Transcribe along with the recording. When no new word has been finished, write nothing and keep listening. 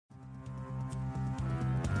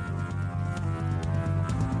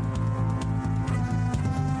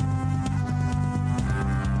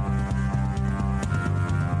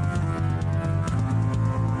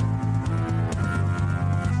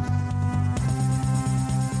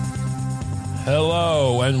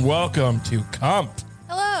Hello and welcome to Comp.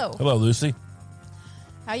 Hello. Hello, Lucy.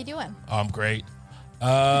 How you doing? I'm great.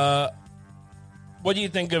 What do you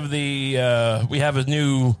think of the? We have a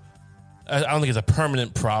new. I don't think it's a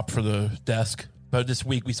permanent prop for the desk, but this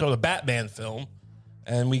week we saw the Batman film,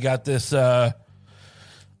 and we got this. I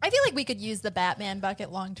feel like we could use the Batman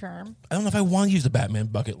bucket long term. I don't know if I want to use the Batman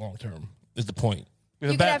bucket long term. Is the point? You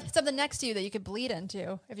could have something next to you that you could bleed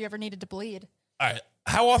into if you ever needed to bleed. All right.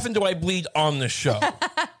 How often do I bleed on the show?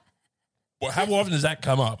 How often does that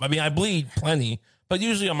come up? I mean, I bleed plenty, but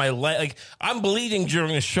usually on my leg. Like, I'm bleeding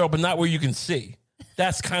during the show, but not where you can see.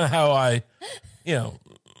 That's kind of how I,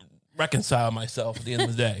 reconcile myself at the end of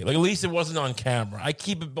the day. Like, at least it wasn't on camera. I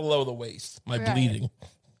keep it below the waist, my bleeding.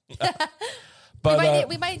 But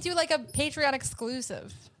we might do like a Patreon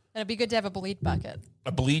exclusive. It'd be good to have a bleed bucket.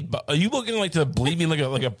 A bleed? Are you looking like to bleed me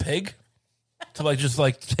like a pig? To just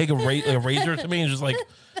take a razor to me and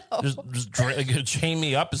just chain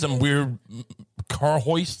me up in some weird car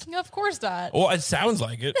hoist? No, of course not. Well, it sounds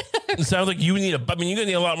like it. It sounds like you need you're gonna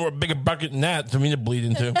need a lot more bigger bucket than that for me to bleed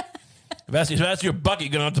into. If that's your bucket,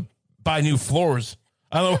 you're gonna have to buy new floors.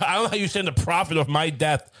 I don't know how you stand to profit of my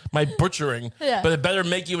death, my butchering, but it better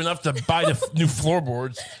make you enough to buy the new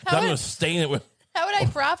floorboards. I'm gonna stain it with. How would I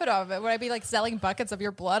profit off of it? Would I be selling buckets of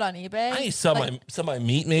your blood on eBay? I need sell my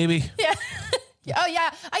meat, maybe. Yeah. Oh yeah.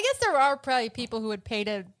 I guess there are probably people who would pay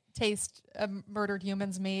to taste a murdered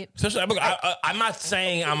human's meat. Especially, I'm not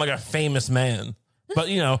saying I'm like a famous man, but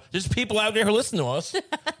there's people out there who listen to us, and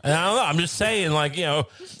I don't know. I'm just saying,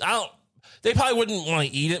 they probably wouldn't want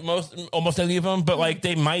to eat it almost any of them, but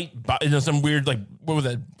they might buy some weird what was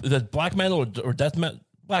that? Is that black metal or death metal?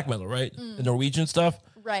 Black metal, right? The Norwegian stuff.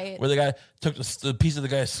 Right. Where the guy took the piece of the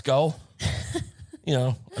guy's skull.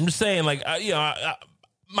 I'm just saying,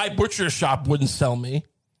 my butcher shop wouldn't sell me.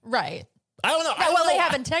 Right. I don't know. Well, they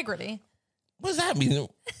have integrity. What does that mean?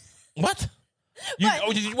 What? Did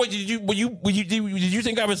you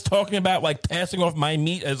think I was talking about passing off my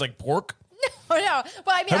meat as pork? No. Well,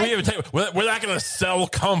 I mean, we're not going to sell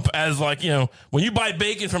Cump as when you buy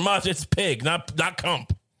bacon from us, it's pig, not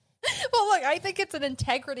Cump. Well, look, I think it's an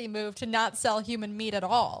integrity move to not sell human meat at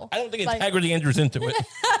all. I don't think integrity enters into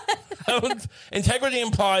it. Integrity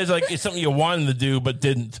implies it's something you wanted to do but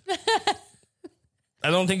didn't.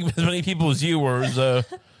 I don't think as many people as you are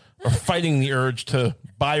fighting the urge to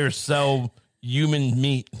buy or sell human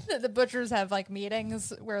meat. The butchers have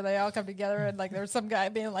meetings where they all come together and there's some guy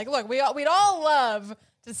being look, we'd all love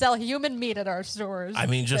to sell human meat at our stores. I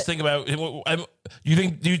mean, just think about it.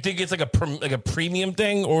 Do you think it's a premium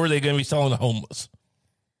thing, or are they going to be selling the homeless?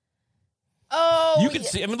 Oh, you can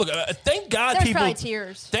see. I mean, look. Thank God there's people. Probably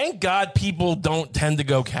tears. Thank God people don't tend to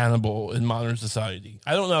go cannibal in modern society.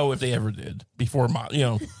 I don't know if they ever did before, but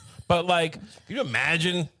can you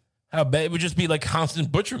imagine how bad it would just be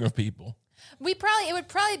constant butchering of people? It would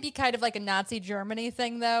probably be kind of like a Nazi Germany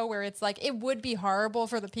thing, though, where it's it would be horrible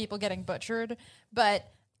for the people getting butchered,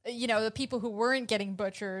 but the people who weren't getting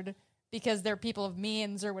butchered because they're people of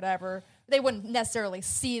means or whatever, they wouldn't necessarily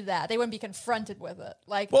see that. They wouldn't be confronted with it.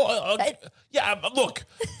 Look,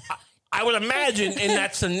 I would imagine in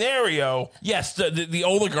that scenario, yes, the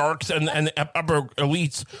oligarchs and the upper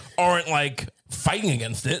elites aren't fighting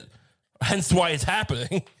against it, hence why it's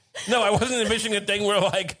happening. No, I wasn't envisioning a thing where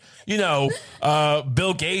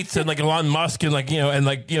Bill Gates and Elon Musk and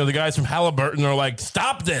the guys from Halliburton are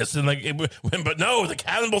stop this and but no, the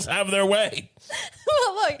cannibals have their way.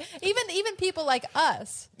 Well, look, even people like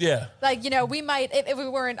us, yeah, we might if we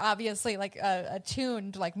weren't obviously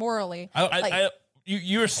attuned morally.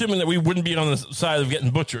 You're assuming that we wouldn't be on the side of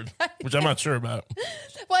getting butchered, which I'm not sure about.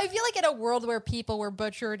 Well, I feel in a world where people were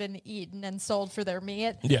butchered and eaten and sold for their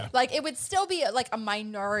meat, yeah, it would still be a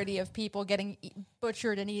minority of people getting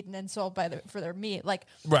butchered and eaten and sold for their meat. Right.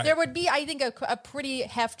 There would be, I think, a pretty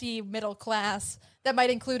hefty middle class that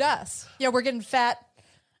might include us. We're getting fat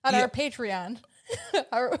on our Patreon.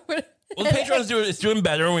 Well, the Patreon's doing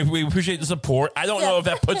better, and we appreciate the support. I don't know if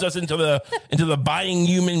that puts us into the buying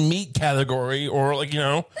human meat category, or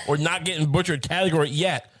or not getting butchered category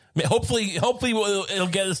yet. I mean, hopefully, it'll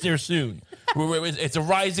get us there soon. It's a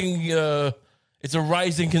rising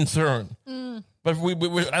concern. But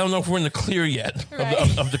I don't know if we're in the clear yet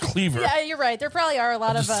of the cleaver. Yeah, you're right. There probably are a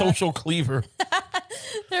lot of social cleaver.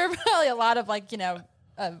 There are probably a lot of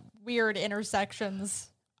weird intersections.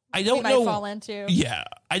 I don't know. Might fall into. Yeah,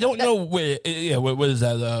 I don't know where. Yeah, what is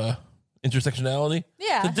that? Intersectionality.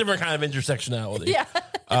 Yeah, it's a different kind of intersectionality. Yeah.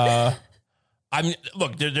 I mean,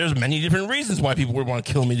 look, there's many different reasons why people would want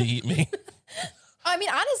to kill me to eat me. I mean,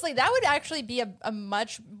 honestly, that would actually be a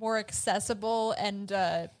much more accessible and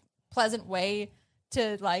pleasant way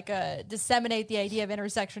disseminate the idea of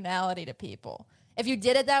intersectionality to people. If you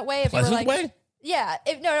did it that way, if you were Pleasant like, way? yeah,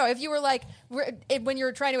 if you were like, when you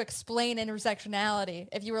were trying to explain intersectionality,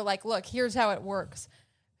 if you were like, look, here's how it works.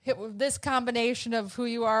 This combination of who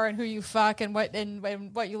you are and who you fuck and what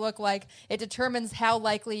you look like, it determines how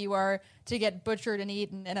likely you are to get butchered and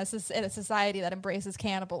eaten in a society that embraces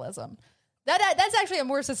cannibalism. That's actually a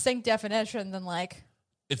more succinct definition than like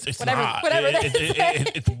it's whatever not.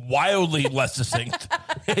 It's wildly less succinct.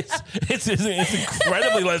 It's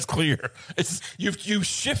incredibly less clear. You've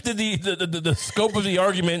shifted the scope of the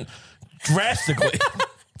argument drastically.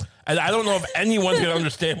 And I don't know if anyone's going to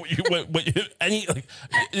understand this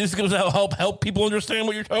is going to help people understand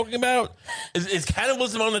what you're talking about. Is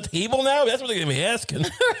cannibalism on the table now? That's what they're going to be asking.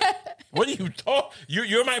 What are you talking?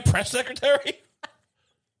 You're my press secretary?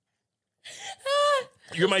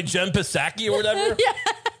 You're my Jen Psaki or whatever? Yeah.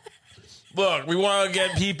 Look, we want to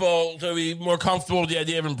get people to be more comfortable with the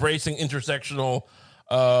idea of embracing intersectional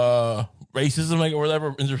racism or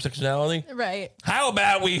whatever, intersectionality. Right. How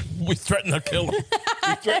about we threaten to kill them?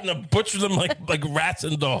 We threaten to butcher them like rats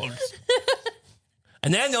and dogs.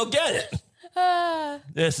 And then they'll get it.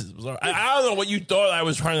 This is bizarre. I don't know what you thought I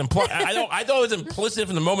was trying to imply. I thought it was implicit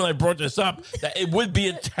from the moment I brought this up that it would be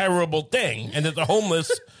a terrible thing and that the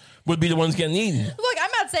homeless would be the ones getting eaten. Look,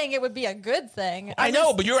 I'm not saying it would be a good thing. I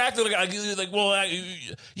know, but you're acting like well,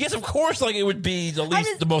 yes, of course, like it would be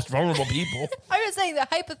the most vulnerable people. I'm just saying the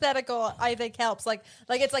hypothetical, I think, helps. Like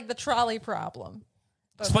it's like the trolley problem.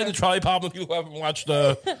 Explain the trolley problem if you haven't watched,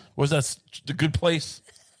 was that The Good Place?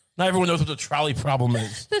 Not everyone knows what the trolley problem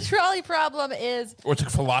is. The trolley problem is... Or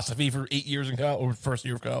took philosophy for 8 years in college, or first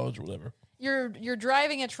year of college, or whatever. You're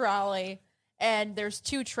driving a trolley, and there's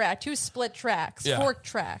two split tracks, forked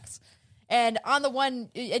tracks. And on the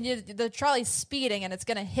one... the trolley's speeding, and it's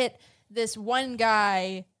going to hit this one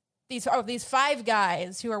guy... These 5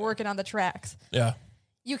 guys who are working on the tracks. Yeah.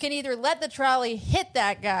 You can either let the trolley hit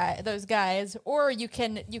those guys, or you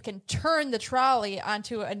can turn the trolley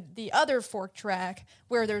onto the other fork track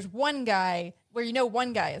where there's one guy where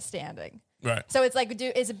one guy is standing. Right. So it's like,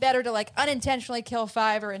 is it better to like unintentionally kill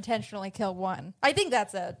 5 or intentionally kill 1? I think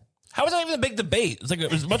that's it. How is that even a big debate? It's like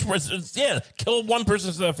it's much worse. Kill 1 person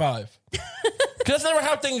instead of 5. Because that's never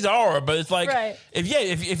how things are. But it's like, right.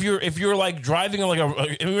 if you're like driving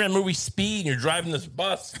if you're in a movie Speed and you're driving this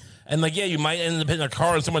bus. And like, you might end up hitting a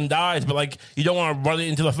car and someone dies, but like, you don't want to run it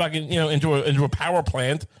into the fucking, into a power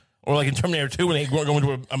plant, or like in Terminator 2 when they go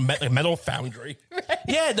into a metal foundry. Right.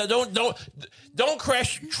 Yeah, don't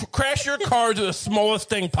crash your car to the smallest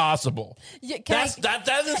thing possible. That's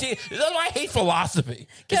why I hate philosophy.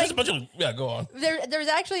 It's just a bunch of go on. There's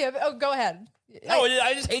actually go ahead.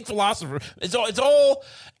 I just hate philosophy. It's all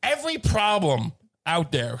every problem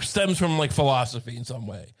out there stems from like philosophy in some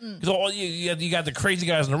way. Because you got the crazy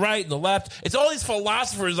guys on the right and the left. It's all these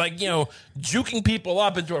philosophers like juking people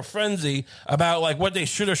up into a frenzy about like what they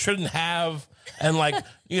should or shouldn't have, and like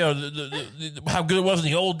how good it was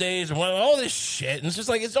in the old days and all this shit. And it's just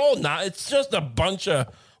like it's just a bunch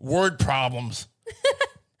of word problems.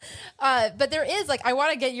 But there is I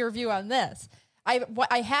want to get your view on this.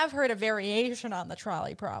 I have heard a variation on the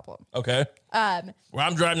trolley problem. Okay. Well,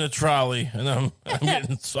 I'm driving a trolley and I'm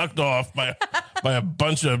getting sucked off by a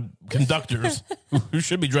bunch of conductors who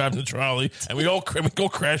should be driving the trolley, and we go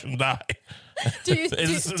crash and die.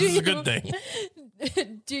 This is a good thing.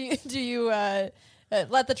 Do you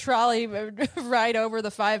let the trolley ride over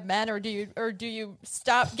the 5 men, or do you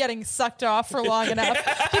stop getting sucked off for long enough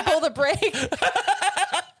to pull the brake?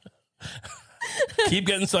 Keep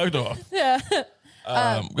getting sucked off. Yeah.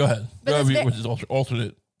 Go ahead. Which is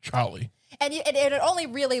alternate trolley. And it only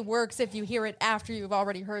really works if you hear it after you've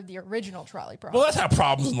already heard the original trolley problem. Well, that's how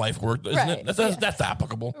problems in life work, isn't right. it? That's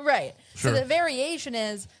applicable. Right. Sure. So the variation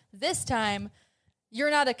is this time you're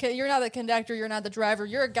not the conductor, you're not the driver,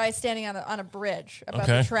 you're a guy standing on a bridge above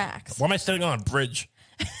the tracks. Why am I standing on a bridge?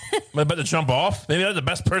 Am I about to jump off? Maybe I'm the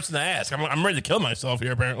best person to ask. I'm ready to kill myself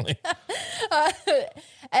here, apparently.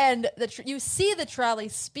 And you see the trolley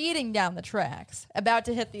speeding down the tracks, about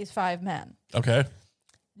to hit these 5 men. Okay.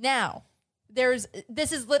 Now,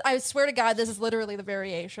 I swear to God, this is literally the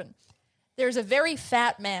variation. There's a very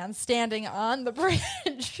fat man standing on the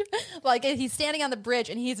bridge. Like, he's standing on the bridge,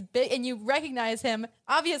 and he's big, and you recognize him.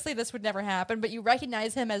 Obviously, this would never happen, but you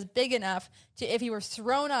recognize him as big enough to, if he were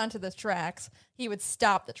thrown onto the tracks, he would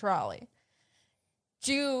stop the trolley.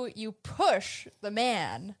 Do you push the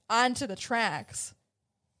man onto the tracks?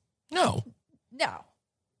 No. No.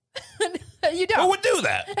 You don't. Who would do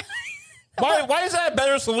that? Why is that a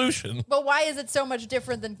better solution? But why is it so much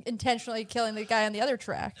different than intentionally killing the guy on the other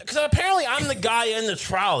track? Because apparently I'm the guy in the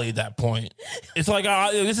trolley at that point. It's like,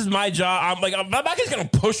 this is my job. I'm like, I'm not just going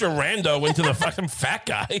to push a rando into the fucking fat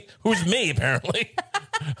guy, who's me, apparently.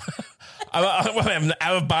 I have an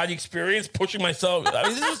out-of-body experience pushing myself. I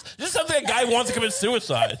mean, this is something a guy wants to commit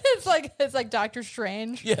suicide. It's like Doctor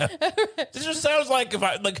Strange. Yeah. This just sounds like if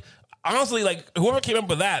I, like, honestly, like, whoever came up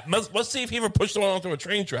with that, let's see if he ever pushed someone onto a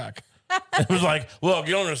train track. It was like, look,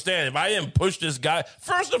 you don't understand. If I didn't push this guy,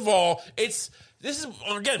 first of all, this is,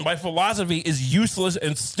 again, my philosophy is useless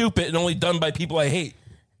and stupid and only done by people I hate.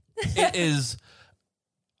 It is,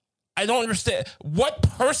 I don't understand. What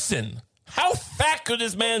person, how fat could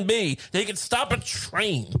this man be that he could stop a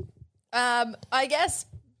train? I guess,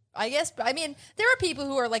 I mean, there are people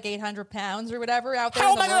who are like 800 pounds or whatever out there.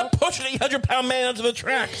 How in the am I going world. to push an 800-pound man onto the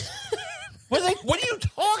tracks? What are you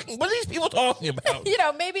talking? What are these people talking about? You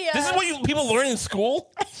know, maybe This is what people learn in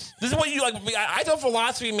school. This is what you like. I thought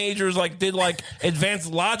philosophy majors like did like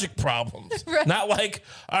advanced logic problems, Right. not like,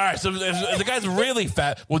 all right. So if the guy's really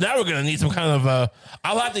fat, well, now we're gonna need some kind of.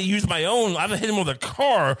 I'll have to use my own. I have to hit him with a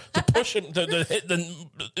car to push him to hit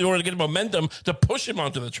in order to get momentum to push him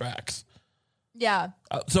onto the tracks. Yeah.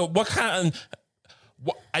 So what kind of?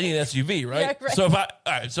 I need an SUV, right? Yeah, right. So if all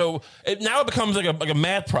right, so now it becomes like a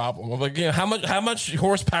math problem of like, you know, how much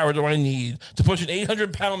horsepower do I need to push an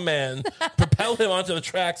 800-pound man, propel him onto the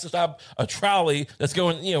tracks to stop a trolley that's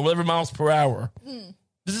going, you know, whatever miles per hour.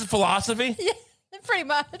 This is philosophy. Yeah, pretty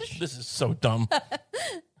much. This is so dumb. How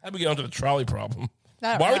do we get onto the trolley problem?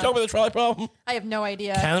 I don't Why are we know. talking about the trolley problem? I have no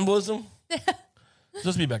idea. Cannibalism. It's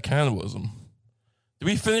supposed to be about cannibalism. Did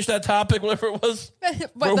we finish that topic, whatever it was?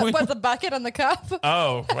 What the bucket and the cup?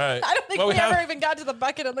 Oh, right. I don't think Well, we have- ever even got to the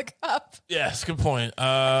bucket and the cup. Yes, good point.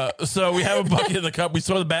 So we have a bucket in the cup. We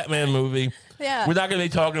saw the Batman movie. Yeah. We're not going to be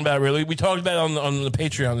talking about it really. We talked about it on the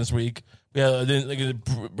Patreon this week. We had a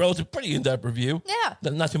relative, pretty in-depth review. Yeah.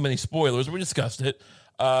 Not too many spoilers. We discussed it.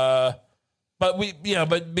 But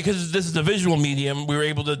because this is a visual medium, we were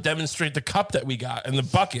able to demonstrate the cup that we got and the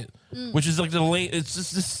bucket, which is like the late. It's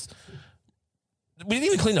just this. We didn't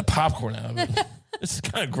even clean the popcorn out of it. This is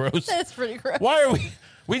kind of gross. It's pretty gross. Why are we?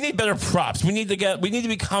 We need better props. We need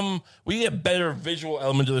a better visual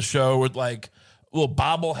element to the show with like little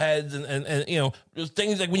bobbleheads and you know, there's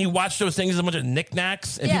things like when you watch those things, there's a bunch of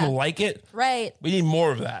knickknacks and Yeah. people like it. Right. We need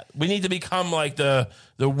more of that. We need to become like the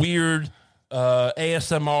weird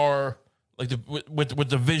ASMR, like with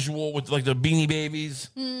the visual, with like the Beanie Babies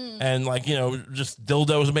and like, you know, just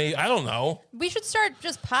dildos made. I don't know. We should start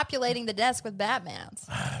just populating the desk with Batmans.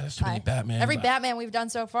 There's too many Batman. Every Batman we've done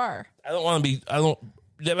so far. I don't want to be. I don't.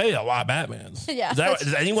 There may be a lot of Batmans. Yeah.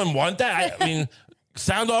 Does anyone want that? I mean,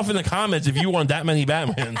 sound off in the comments if you want that many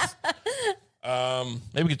Batmans.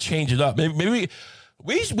 Maybe we could change it up. Maybe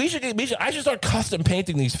we should. I should start custom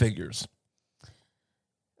painting these figures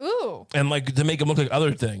Ooh. and like to make them look like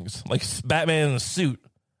other things, like Batman in a suit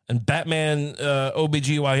and Batman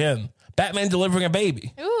OBGYN, Batman delivering a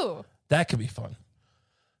baby. Ooh. That could be fun.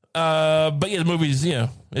 But yeah, the movie's, you know,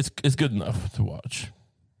 it's good enough to watch.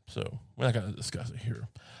 So we're not going to discuss it here.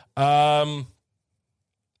 So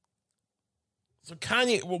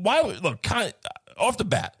Kanye, off the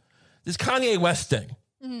bat, this Kanye West thing,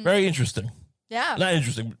 very interesting. Yeah. Not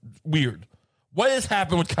interesting, weird. What has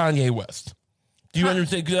happened with Kanye West? Do you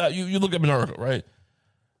understand? 'Cause, you look up an article, right?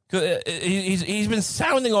 'Cause, he's been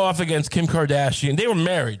sounding off against Kim Kardashian. They were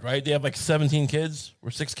married, right? They have like 17 kids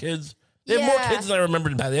or 6 kids. They have more Yeah. kids than I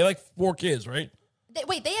remember. They have like 4 kids, right?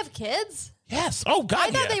 Wait, they have kids? Yes. Oh God,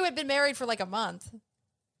 I thought yeah. they had been married for like a month.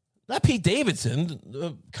 Not Pete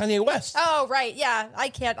Davidson, Kanye West. Oh, right. Yeah.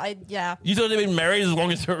 Yeah. You thought they've been married as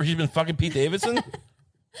long as he's been fucking Pete Davidson?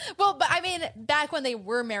 Well, but I mean, back when they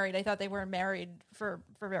were married, I thought they weren't married for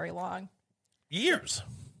very long. Years.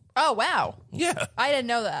 Oh, wow. Yeah. I didn't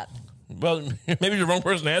know that. Well, maybe you're the wrong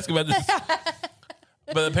person to ask about this.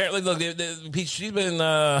 But apparently, look, she's been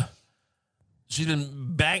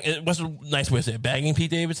banging. What's a nice way to say it? Banging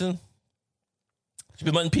Pete Davidson? She's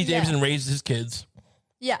been letting Pete Yeah. Davidson raise his kids.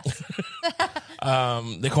 Yes.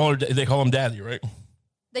 They call him daddy, right?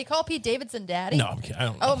 They call Pete Davidson daddy? No, I'm kidding. I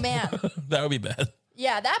don't know. Oh, man. That would be bad.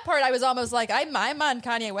 Yeah, that part I was almost like, I'm on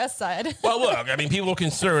Kanye West's side. Well, look, I mean, people are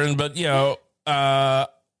concerned, but, you know, yeah,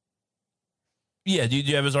 do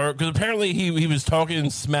you have his art? Because apparently he was talking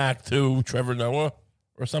smack to Trevor Noah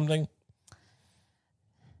or something.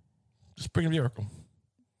 Just bring up the article.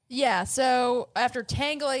 Yeah, so after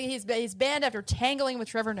tangling, he's banned after tangling with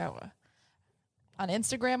Trevor Noah. On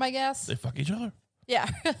Instagram, I guess. They fuck each other. Yeah.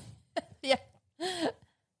 Yeah.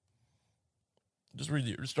 Just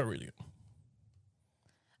start reading it.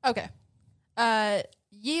 Okay.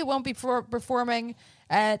 Ye won't be performing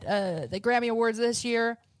at the Grammy Awards this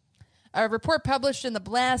year. A report published in The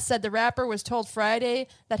Blast said the rapper was told Friday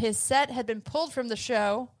that his set had been pulled from the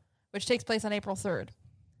show, which takes place on April 3rd.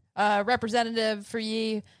 A representative for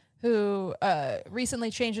Ye, who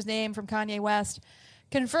recently changed his name from Kanye West,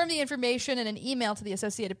 confirmed the information in an email to the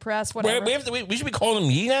Associated Press. Whatever. We should be calling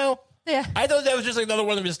him Ye now? Yeah. I thought that was just like another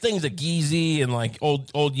one of his things, like Yeezy and like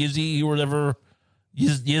old Yizzy or whatever.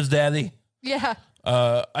 Yiz Daddy. Yeah.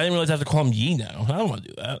 I didn't realize I have to call him Ye now. I don't want to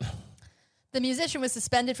do that. The musician was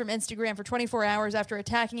suspended from Instagram for 24 hours after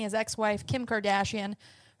attacking his ex-wife, Kim Kardashian,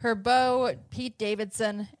 her beau, Pete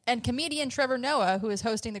Davidson, and comedian Trevor Noah, who is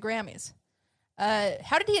hosting the Grammys.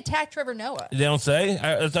 How did he attack Trevor Noah? They don't say.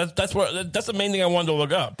 That's the main thing I wanted to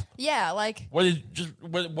look up. Yeah, like... What did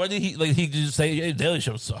he... Like, he just say, hey, Daily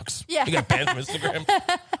Show sucks. Yeah. He got banned from Instagram.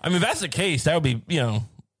 I mean, if that's the case, that would be, I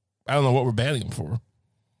don't know what we're banning him for.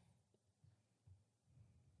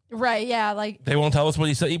 Right, yeah, like... They won't tell us what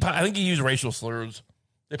he said. I think he used racial slurs.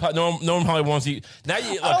 No one probably wants to... Now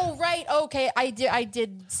you, look, oh, right, okay, I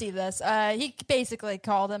did see this. He basically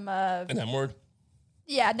called him... an M-word?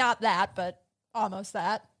 Yeah, not that, but almost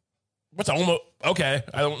that. What's almost... Okay,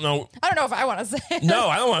 I don't know. I don't know if I want to say it. No,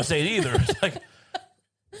 I don't want to say it either. It's like...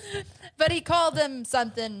 But he called him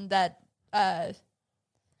something that... I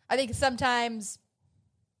think sometimes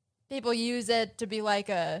people use it to be like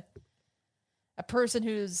a person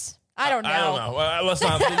who's... I don't know. Let's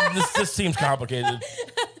not... this seems complicated.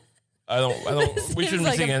 I don't... We shouldn't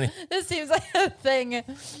be saying any... This seems like a thing.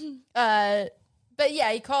 But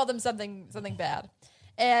yeah, he called him something bad.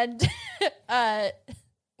 And, well,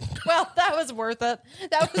 that was worth it.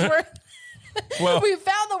 That was worth Well, we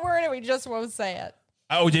found the word and we just won't say it.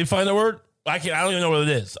 Oh, we did find the word? I don't even know what it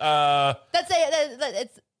is. It's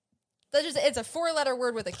a 4-letter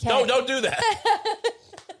word with a K. No, don't do that.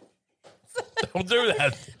 Don't do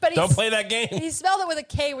that. But don't play that game. He spelled it with a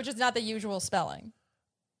K, which is not the usual spelling.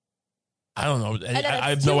 I don't know.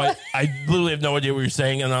 I literally have no idea what you're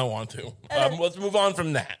saying, and I don't want to. Let's move on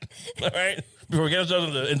from that. All right, before we get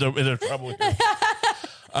ourselves into trouble here.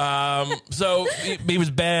 So he was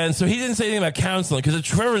banned. So he didn't say anything about counseling because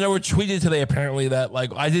Trevor Noah tweeted today apparently that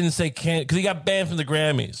like I didn't say can't because he got banned from the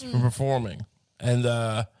Grammys for performing, and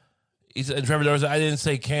he said Trevor Noah said I didn't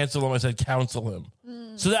say cancel him. I said counsel him.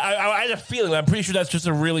 So that, I had a feeling. I'm pretty sure that's just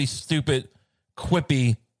a really stupid,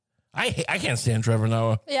 quippy. I can't stand Trevor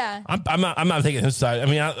Noah. Yeah, I'm not taking his side. I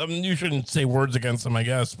mean, you shouldn't say words against him, I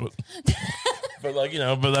guess, but like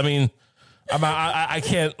but I mean, I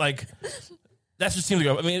can't like. That just seems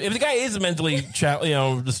like. I mean, if the guy is mentally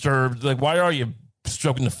disturbed, like why are you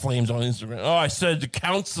stroking the flames on Instagram? Oh, I said to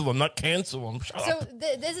counsel him, not cancel him. Shut up.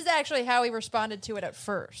 This is actually how he responded to it at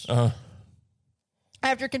first.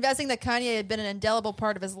 After confessing that Kanye had been an indelible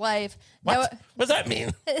part of his life. What does that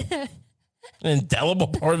mean? An indelible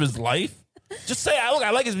part of his life? Just say, I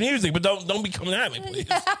like his music, but don't be coming at me, please.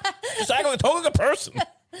 Just act like a person.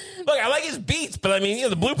 Look, I like his beats, but I mean,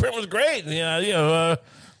 the Blueprint was great.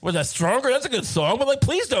 Was that Stronger? That's a good song, but like,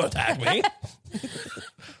 please don't attack me.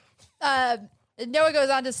 Noah goes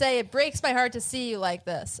on to say, it breaks my heart to see you like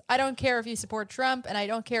this. I don't care if you support Trump, and I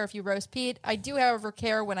don't care if you roast Pete. I do, however,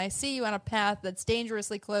 care when I see you on a path that's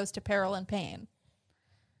dangerously close to peril and pain.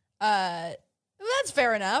 That's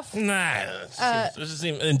fair enough. Nah, this just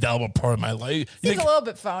seems an indelible part of my life. Seems a little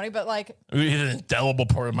bit phony, but like... It's an indelible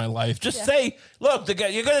part of my life. Just say, look,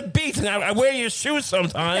 you're going to beat, and I wear your shoes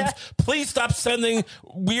sometimes. Yeah. Please stop sending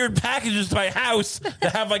weird packages to my house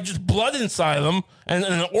that have like just blood inside them and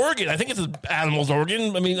an organ. I think it's an animal's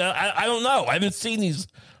organ. I mean, I don't know. I haven't seen these.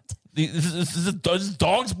 Is this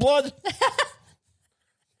dog's blood?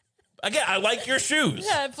 Again, I like your shoes.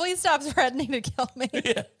 Yeah, please stop threatening to kill me.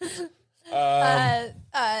 Yeah.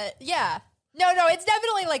 Yeah. No, it's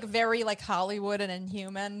definitely like very like Hollywood and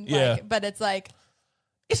inhuman. Yeah. But it's like,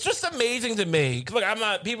 it's just amazing to me. Look,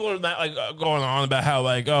 people are not like going on about how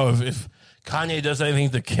like, oh, if Kanye does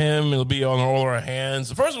anything to Kim, it'll be on all our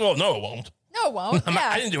hands. First of all, no, it won't. No, it won't.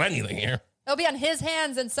 I didn't do anything here. It'll be on his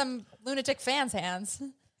hands and some lunatic fan's hands.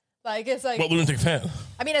 Like, it's like, what lunatic fan?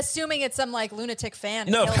 I mean, assuming it's some like lunatic fan.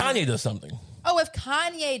 No, if Kanye does something. Oh, if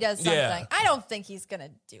Kanye does something, I don't think he's gonna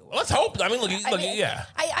do it. Well, let's hope. I mean, yeah.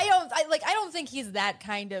 I don't think he's that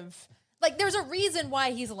kind of like. There's a reason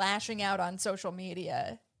why he's lashing out on social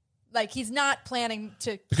media. Like, he's not planning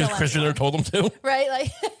to because Kris Jenner told him to, right?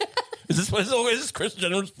 Like, is this Kris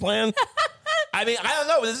Jenner's plan? I mean, I don't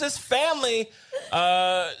know. Is this family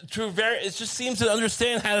it just seems to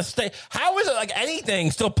understand how to stay? How is it like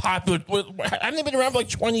anything still popular? Haven't they been around for like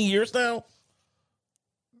 20 years now?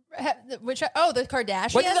 The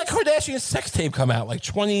Kardashians. When did that Kardashian sex tape come out? Like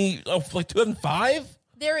 2005?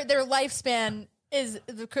 Their lifespan is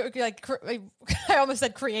like I almost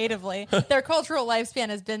said creatively. Their cultural lifespan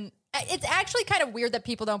has been. It's actually kind of weird that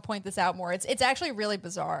people don't point this out more. It's actually really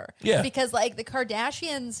bizarre. Yeah. Because like the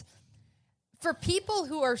Kardashians, for people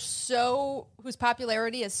whose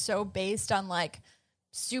popularity is so based on like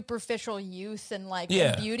superficial youth and like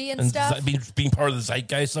and beauty and stuff, being part of the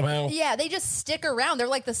zeitgeist somehow. Yeah, they just stick around. They're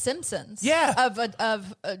like the Simpsons. Yeah. Of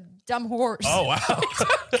a dumb horse. Oh wow.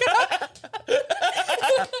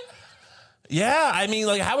 Yeah, I mean,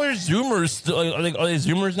 like, how are Zoomers still? Are they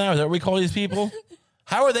Zoomers now? Is that what we call these people?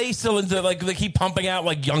 How are they still into, like, they keep pumping out,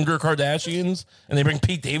 like, younger Kardashians, and they bring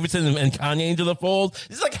Pete Davidson and Kanye into the fold?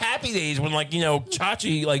 This is like Happy Days when, like,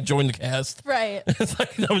 Chachi, like, joined the cast. Right. It's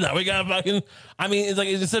like, no, now we got fucking, I mean, it's like,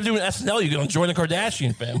 instead of doing SNL, you're going to join the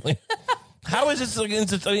Kardashian family. How is this, like, I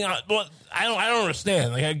don't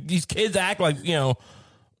understand. Like, these kids act like,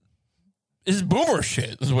 this is boomer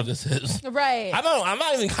shit is what this is. Right. I'm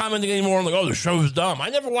not even commenting anymore on like, oh, the show's dumb. I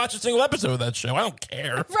never watched a single episode of that show. I don't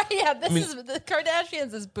care. Right, yeah. The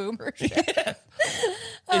Kardashians is boomer shit. Yeah.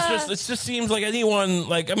 It just seems like anyone,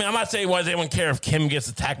 like, I mean, I'm not saying why does anyone care if Kim gets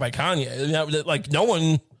attacked by Kanye. Like, no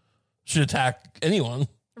one should attack anyone.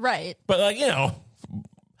 Right. But, like,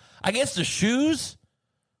 I guess the shoes.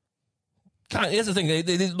 Here's the thing. They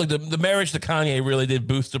did, like, the marriage to Kanye really did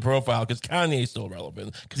boost the profile because Kanye's still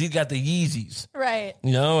relevant because he's got the Yeezys, right?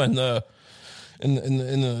 And the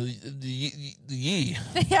Yee.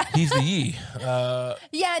 Yeah. He's the Yee.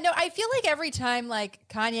 Yeah, no, I feel like every time like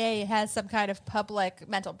Kanye has some kind of public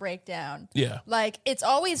mental breakdown, like it's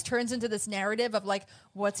always turns into this narrative of like,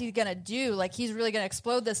 what's he gonna do? Like he's really gonna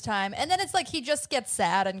explode this time, and then it's like he just gets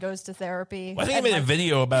sad and goes to therapy. Well, I think he made a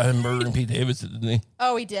video about him murdering Pete Davidson, didn't he?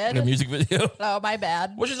 Oh, he did? A music video. Oh, my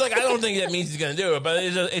bad. Which is like, I don't think that means he's gonna do it, but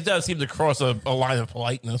it does seem to cross a line of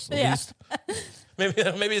politeness at least. Maybe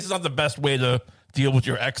this is not the best way to deal with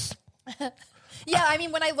your ex. Yeah, I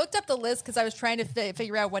mean, when I looked up the list, because I was trying to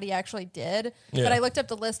figure out what he actually did, but I looked up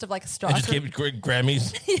the list of like stalker. I just gave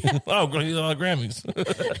Grammys. Oh, Grammys.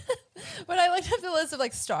 When I looked up the list of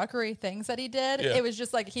like stalkery things that he did, it was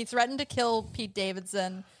just like he threatened to kill Pete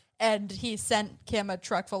Davidson and he sent Kim a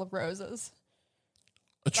truck full of roses.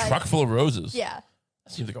 A truck full of roses? Yeah.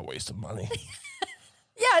 That seems like a waste of money.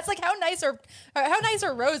 Yeah, it's like how nice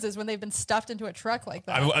are roses when they've been stuffed into a truck like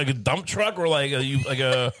that? Like a dump truck or like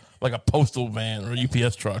a postal van or a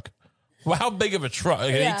UPS truck? Well, how big of a truck?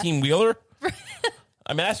 Like an 18-wheeler?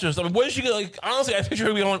 I mean, that's just. I mean, what is she gonna like? Honestly, I picture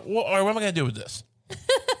her going, "All right, what am I gonna do with this?"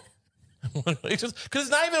 It's just because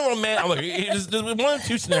it's not even romantic. I'm like, there's one of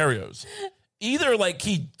two scenarios. Either like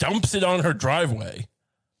he dumps it on her driveway,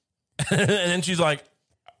 and then she's like,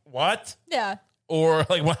 "What?" Yeah. Or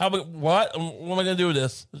like, what am I going to do with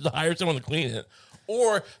this? Just hire someone to clean it.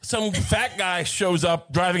 Or some fat guy shows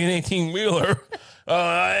up driving an 18-wheeler.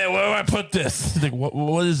 Hey, where do I put this? He's like,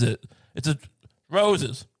 what is it? It's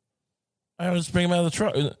roses. I was just bring them out of the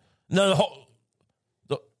truck. No,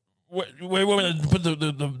 where going to put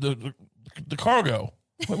the cargo?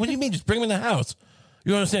 What do you mean? Just bring them in the house.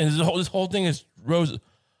 You understand? This whole thing is roses.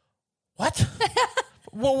 What?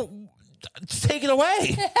 Well, just take it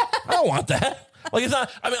away. I don't want that. Like, it's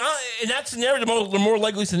not, I mean, in that scenario, the more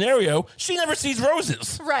likely scenario, she never sees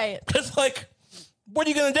roses. Right. Because, like, what are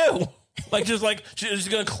you going to do? Like, she's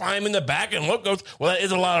going to climb in the back and look, goes, well, that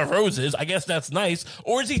is a lot of roses. I guess that's nice.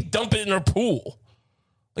 Or does he dump it in her pool?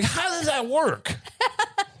 Like, how does that work?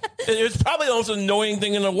 It's probably the most annoying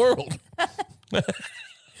thing in the world.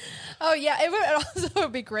 Oh, yeah. It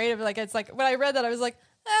would be great if, like, it's like, when I read that, I was like,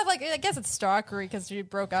 I guess it's stalkery because she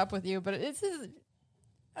broke up with you, but it's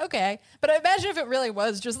okay. But I imagine if it really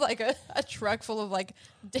was just like a truck full of like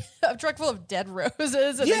a truck full of dead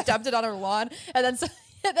roses, and they dumped it on her lawn, and then so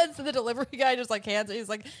the delivery guy just like hands it. He's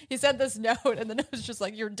like, he sent this note, and the note was just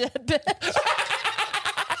like, "You're dead, bitch."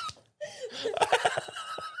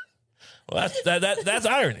 Well, that's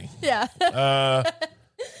irony. Yeah.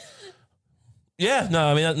 Yeah. No,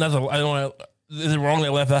 I mean, I don't want to. Is it wrong that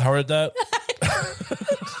I laughed that hard at that?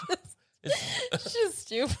 It's just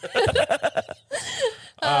stupid.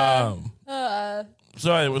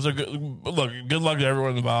 So it was a good look. Good luck to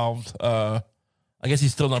everyone involved. I guess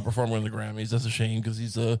he's still not performing in the Grammys. That's a shame because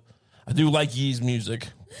I do like Yee's music.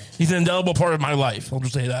 He's an indelible part of my life. I'll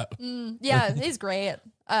just say that. Yeah, he's great.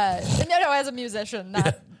 No, as a musician,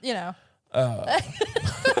 not not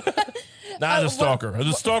as a stalker. As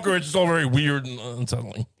a stalker, it's just all very weird and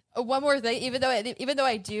unsettling. One more thing, even though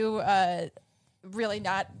I do really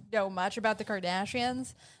not know much about the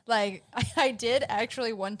Kardashians, like I did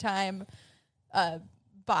actually one time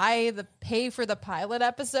pay for the pilot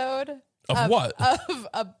episode Of what?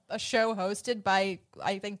 Of a show hosted by,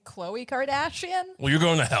 I think, Khloe Kardashian. Well, you're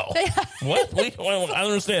going to hell. What? I don't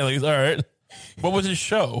understand. Like, all right. What was his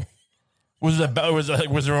show? Was it about? Was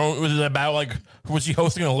it about like? Was she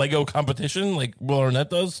hosting a Lego competition like Will Arnett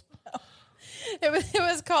does? It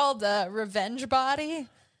was called Revenge Body.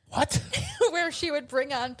 What? Where she would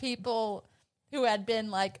bring on people who had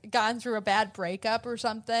been like gone through a bad breakup or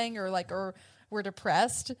something, or were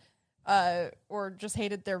depressed, or just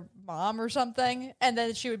hated their mom or something, and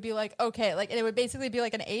then she would be like, okay, like, and it would basically be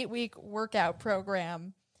like an 8-week workout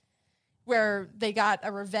program where they got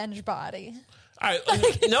a revenge body. All right,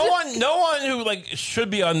 no one who like should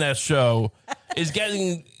be on that show is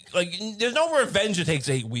getting like. There's no revenge that takes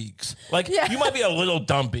 8 weeks. Like you might be a little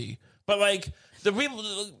dumpy, but like the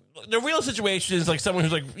real situation is like someone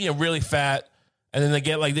who's like really fat, and then they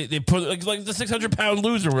get like they put like the 600-pound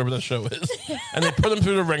loser, whatever the show is, and they put them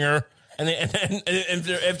through the ringer. And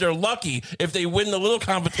if they're lucky, if they win the little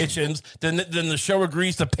competitions, then the show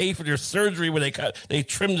agrees to pay for their surgery where they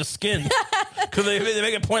trim the skin because they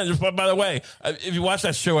make a point. By the way, if you watch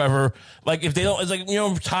that show ever, like if they don't, it's like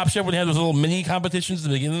Top Chef when they had those little mini competitions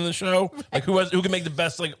at the beginning of the show, like who can make the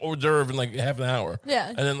best like hors d'oeuvre in like half an hour,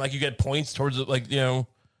 and then like you get points towards it, like for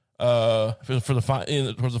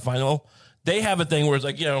the final. They have a thing where it's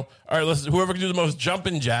like, all right, listen, whoever can do the most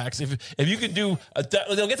jumping jacks, if you could do,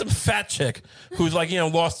 they'll get some fat chick who's like,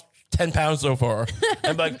 lost 10 pounds so far.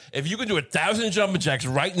 And like, if you can do 1,000 jumping jacks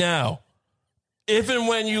right now, if and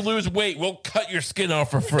when you lose weight, we'll cut your skin off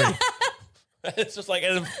for free. It's just like,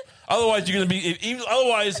 otherwise you're going to be,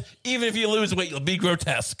 even if you lose weight, you'll be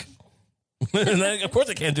grotesque. And then, of course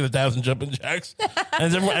I can't do 1,000 jumping jacks.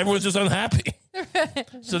 And everyone's just unhappy.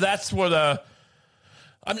 So that's what,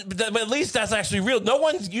 but at least that's actually real.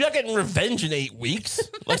 You're not getting revenge in 8 weeks.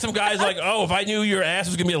 Like some guy's like, oh, if I knew your ass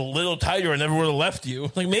was gonna be a little tighter, I never would have left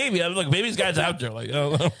you. Like maybe this guy's out there. Like, I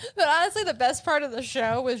don't know. But honestly, the best part of the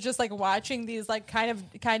show was just like watching these like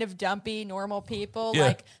kind of dumpy normal people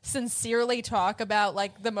like sincerely talk about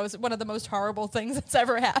like one of the most horrible things that's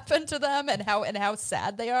ever happened to them and how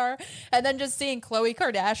sad they are, and then just seeing Khloe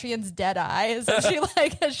Kardashian's dead eyes as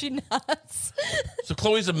she nods. So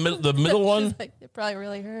Khloe's the middle one. Like, it probably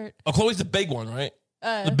really hurt. Oh, Khloe's the big one, right?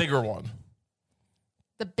 The bigger one.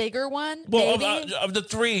 The bigger one? Well, of the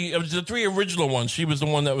three original ones, she was the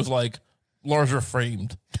one that was like larger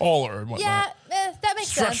framed, taller, and whatnot. Yeah, that makes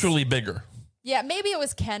structurally sense. bigger. Yeah, maybe it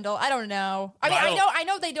was Kendall. I don't know. I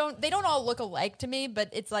know they don't all look alike to me, but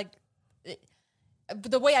it's like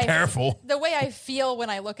the way I feel when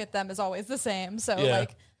I look at them is always the same. So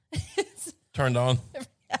like, turned on.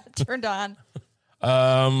 Turned on.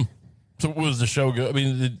 So what was the show good? I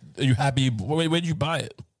mean, are you happy? Where did you buy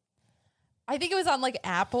it? I think it was on like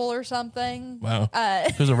Apple or something. Wow.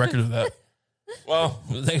 There's a record of that. Well,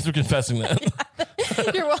 thanks for confessing that.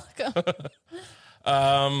 You're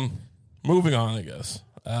welcome. Moving on, I guess.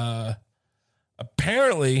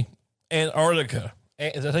 Apparently, Antarctica.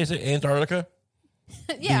 Is that how you say Antarctica?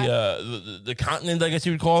 Yeah. The continent, I guess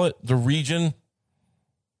you would call it. The region.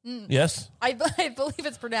 Yes? I believe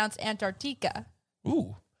it's pronounced Antarctica.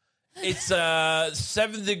 Ooh. It's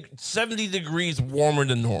 70 degrees warmer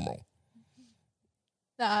than normal.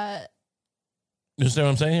 You understand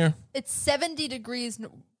what I'm saying here? It's 70 degrees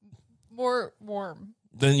more warm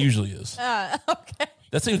than it usually is. Okay.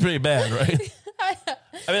 That seems pretty bad, right? I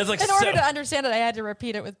mean, it's like in order to understand it, I had to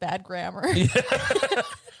repeat it with bad grammar.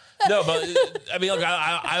 No, but I mean, look,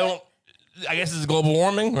 I don't. I guess it's global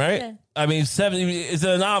warming, right? Yeah. I mean, 70 is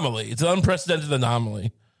an anomaly. It's an unprecedented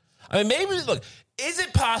anomaly. I mean, maybe look. Is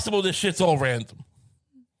it possible this shit's all random?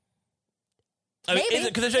 I mean, maybe.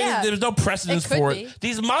 Because there's no precedence for it.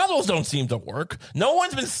 These models don't seem to work. No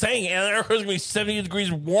one's been saying Antarctica is going to be 70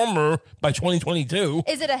 degrees warmer by 2022.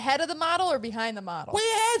 Is it ahead of the model or behind the model? Way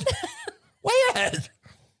ahead. Way ahead.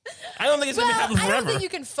 I don't think it's going to happen forever. I don't think you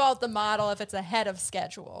can fault the model if it's ahead of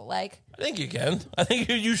schedule. Like, I think you can. I think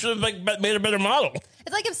you should have made a better model.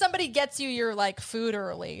 It's like if somebody gets you your like food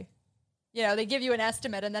early. You know, they give you an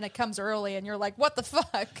estimate and then it comes early and you're like, what the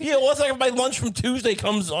fuck? Yeah, well, it's like if my lunch from Tuesday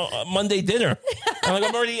comes Monday dinner. I'm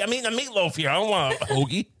like, I'm eating a meatloaf here. I don't want a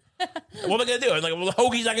hoagie. What am I going to do? I'm like, well, the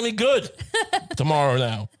hoagie's not going to be good tomorrow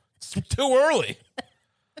now. It's too early.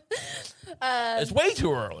 It's way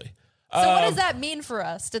too early. So what does that mean for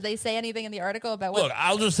us? Did they say anything in the article about what? Look,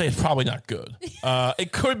 I'll just say it's probably not good.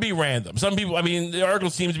 It could be random. Some people, I mean, the article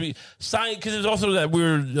seems to be signed because there's also that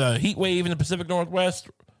weird heat wave in the Pacific Northwest.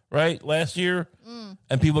 Right, last year,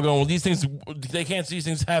 and people are going, well, these things, they can't see these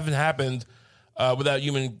things haven't happened without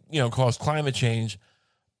human, caused climate change.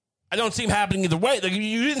 I don't see them happening either way. Like,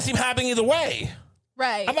 you didn't see them happening either way.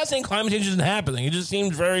 Right. I'm not saying climate change isn't happening. It just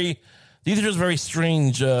seems these are just very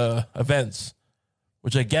strange events,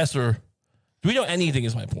 which I guess are, do we know anything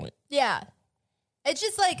is my point. Yeah. It's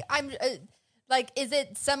just like, is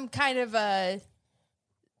it some kind of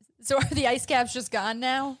so are the ice caps just gone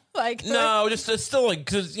now? Like, no, just it's still like,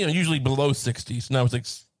 because, usually below 60. So now it's like,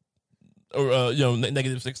 or,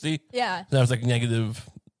 negative 60. Yeah. Now it's like negative,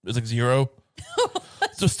 it's like 0.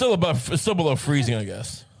 So it's still below freezing, I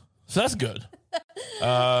guess. So that's good.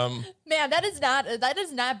 Man, that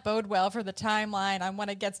does not bode well for the timeline on when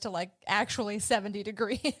it gets to like actually 70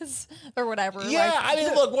 degrees or whatever. Yeah, like, I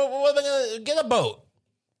mean, look, what am I gonna get a boat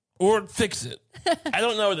or fix it? I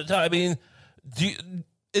don't know at the time. I mean,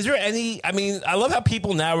 is there any? I mean, I love how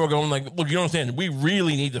people now are going like, look, you don't understand. We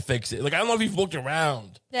really need to fix it. Like, I don't know if you've looked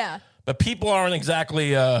around. Yeah, but people aren't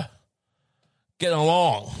exactly getting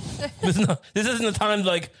along. This isn't the time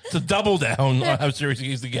to double down on how serious it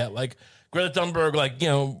needs to get. Like Greta Thunberg,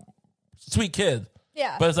 sweet kid.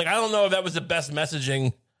 Yeah. But it's like, I don't know if that was the best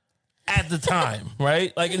messaging at the time,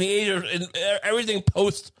 right? Like in the age of everything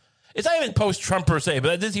post, it's not even post Trump per se, but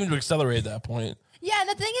that did seem to accelerate at that point. Yeah, and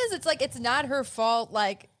the thing is, it's like, it's not her fault,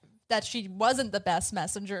 like, that she wasn't the best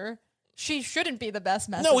messenger. She shouldn't be the best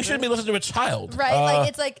messenger. No, we shouldn't be listening to a child. Right? Like,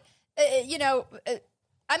 it's like,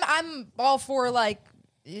 I'm all for, like,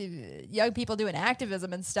 young people doing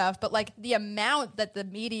activism and stuff, but, like, the amount that the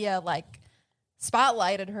media, like,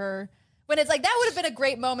 spotlighted her, when it's like, that would have been a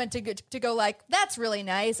great moment to go like, that's really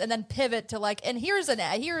nice, and then pivot to like, and here's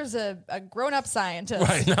a grown-up scientist.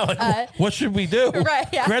 Right. Now, like, what should we do? Right.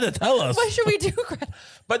 Yeah. Greta, tell us. What should we do, Greta?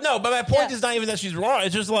 But my point is not even that she's wrong.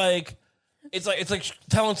 It's just like, it's like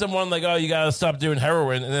telling someone like, oh, you gotta stop doing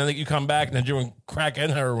heroin, and then you come back and they're doing crack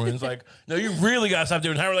and heroin. It's like, no, you really gotta stop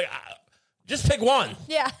doing heroin. Like, just pick one.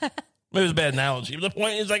 Yeah. Maybe it's a bad analogy, but the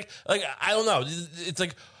point is like I don't know. It's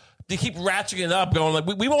like they keep ratcheting it up, going like,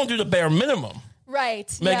 we won't do the bare minimum. Right.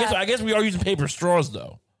 I mean, I guess we are using paper straws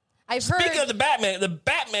though. Speaking of the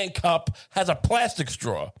Batman cup has a plastic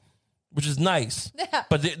straw, which is nice. Yeah.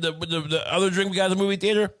 But the other drink we got at the movie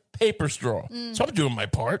theater, paper straw. So I'm doing my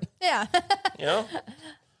part. Yeah. You know?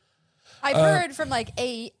 I've heard from like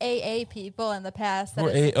AA people in the past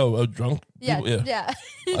that drunk? Yeah. People? Yeah.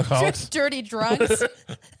 Alcoholics? Dirty drunks.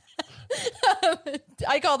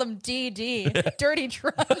 I call them DD, dirty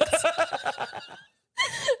drunks.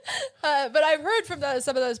 But I've heard from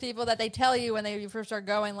some of those people that they tell you when you first start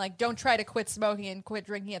going, like, don't try to quit smoking and quit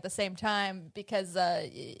drinking at the same time, because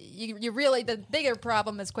you really, the bigger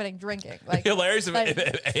problem is quitting drinking. Like, hilarious if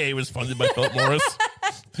AA was funded by Philip Morris.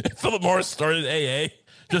 Philip Morris started AA,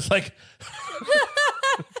 just like,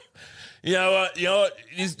 I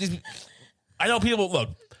know people, look,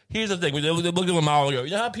 here's the thing. They look at them all and go,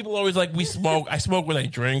 you know how people always like, I smoke when I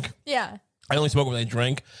drink? Yeah. I only smoke when I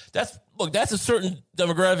drink. That's a certain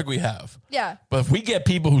demographic we have. Yeah. But if we get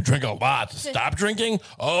people who drink a lot to stop drinking,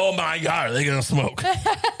 oh my God, are they going to smoke?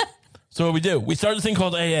 So what we do, we start this thing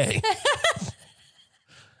called AA.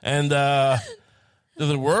 And does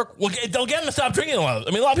it work? Well, they'll get them to stop drinking a lot.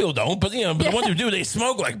 I mean, a lot of people don't, but the ones who do, they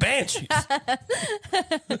smoke like banshees. And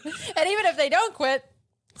even if they don't quit,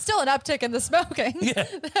 still an uptick in the smoking. Yeah.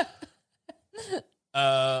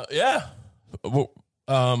 Yeah.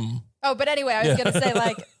 Oh, but anyway, I was going to say,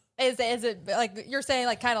 like, is it like you're saying,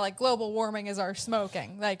 like, kind of like global warming is our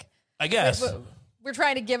smoking? Like, I guess we're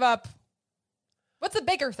trying to give up. What's the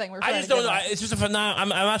bigger thing we're trying to I just don't know. up? It's just a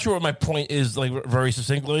phenomenon. I'm not sure what my point is, like, very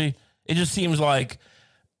succinctly. It just seems like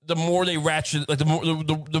the more they ratchet, like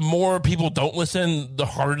the more people don't listen, the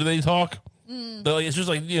harder they talk. Like, it's just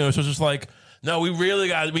like, so it's just like, no, we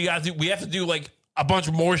have to do like a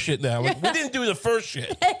bunch more shit now. Like, we didn't do the first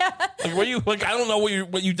shit. Like, I don't know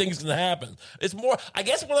what you think is going to happen. It's more, I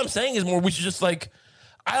guess what I'm saying is more, we should just like,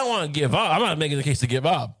 I don't want to give up. I'm not making the case to give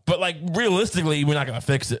up, but like realistically, we're not going to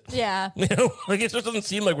fix it. Yeah. Like, it just doesn't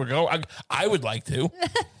seem like we're going. I would like to,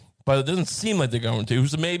 but it doesn't seem like they're going to.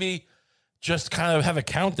 So maybe just kind of have a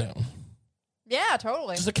countdown. Yeah,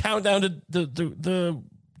 totally. Just a countdown to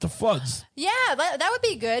the floods. Yeah, that would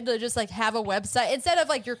be good to just like have a website instead of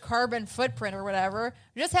like your carbon footprint or whatever.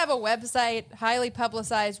 Just have a website, highly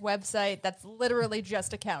publicized website that's literally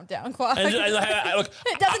just a countdown clock. Look,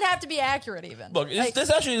 it doesn't have to be accurate even. Look, this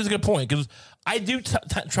actually is a good point, because I do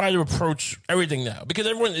try to approach everything now, because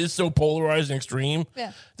everyone is so polarized and extreme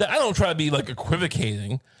that I don't try to be like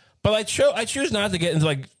equivocating, but I choose not to get into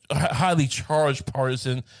like highly charged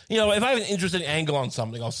partisan. If I have an interesting angle on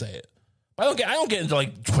something, I'll say it. I don't get into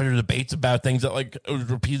like Twitter debates about things that like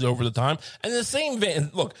repeat over the time. And in the same vein,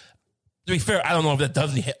 look, to be fair, I don't know if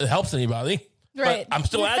that helps anybody. Right. But I'm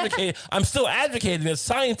still advocating that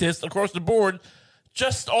scientists across the board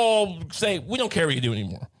just all say we don't care what you do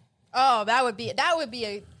anymore. Oh, that would be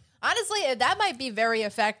honestly, that might be very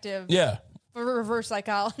effective. Yeah. For reverse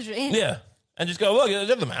psychology. Yeah. And just go, look, it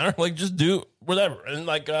doesn't matter. Like, just do whatever. And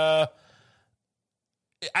like, I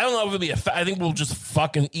don't know if it'd be I think we'll just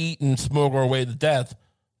fucking eat and smoke our way to death.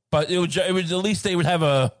 But it would at least they would have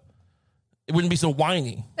it wouldn't be so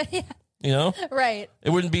whiny. Yeah. You know? Right. It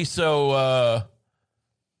wouldn't be so,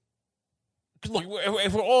 look,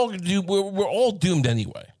 if we're all doomed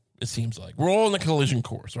anyway, it seems like. We're all in the collision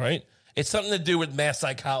course, right? It's something to do with mass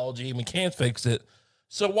psychology, and we can't fix it.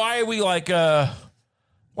 So why are we like, why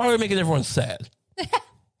are we making everyone sad?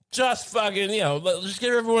 Just fucking, just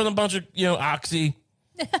give everyone a bunch of, oxy.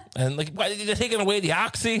 And like, why, they're taking away the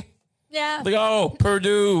oxy? Yeah. Like, oh,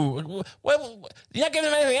 Purdue. Well, you're not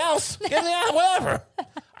giving them anything else. Give them whatever.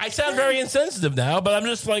 I sound very insensitive now, but I'm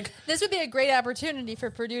just like. This would be a great opportunity for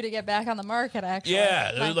Purdue to get back on the market, actually.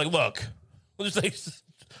 Yeah. Like look. We'll just like.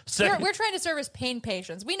 We're trying to service pain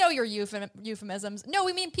patients. We know your euphemisms. No,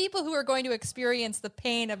 we mean people who are going to experience the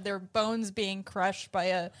pain of their bones being crushed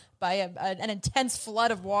by an intense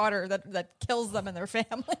flood of water that kills them and their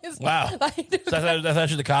families. Wow. That's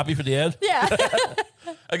actually the copy for the ad? Yeah.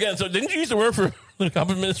 Again, so didn't you used to work for the Trump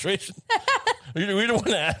administration? We don't want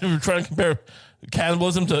to we're trying to compare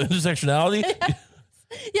cannibalism to intersectionality.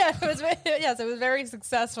 Yeah, it was very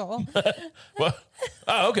successful. Well,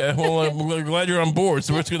 okay. Well, I'm glad you're on board.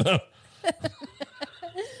 So we're just gonna.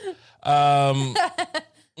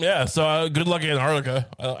 Yeah. So good luck in Antarctica.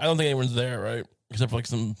 I don't think anyone's there, right? Except for like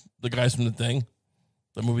the guys from the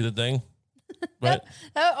movie The Thing, right?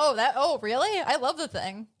 Really? I love The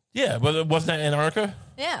Thing. Yeah, but wasn't that Antarctica?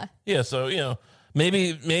 Yeah. Yeah. So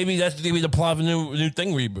maybe that's going to be the plot of a new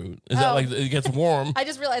Thing reboot. Is that like it gets warm? I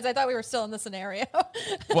just realized I thought we were still in the scenario.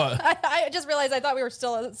 What? I just realized I thought we were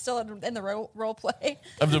still in the role play.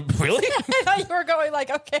 Really? I thought you were going like,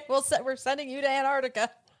 okay, we're sending you to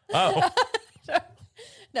Antarctica. Oh.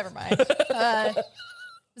 Never mind.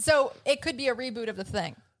 So it could be a reboot of The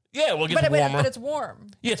Thing. Yeah, well, it gets warmer. But it's warm.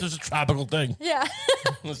 Yeah, it's just a tropical thing. Yeah.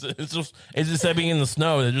 It's just instead of being in the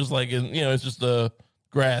snow, it's just like it's just the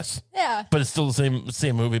grass. Yeah. But it's still the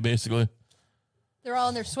same movie basically. They're all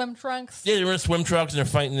in their swim trunks. Yeah, they're in swim trunks and they're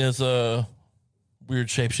fighting this weird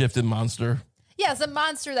shape-shifted monster. Yeah, it's a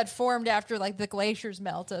monster that formed after like the glaciers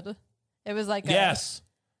melted. It was like yes,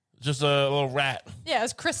 just a little rat. Yeah, it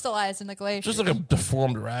was crystallized in the glaciers. Just like a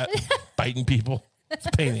deformed rat biting people. It's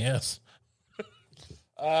a pain in the ass.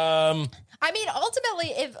 I mean, ultimately,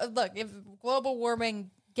 if global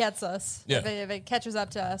warming gets us, yeah. if it catches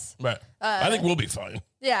up to us, right? I think we'll be fine.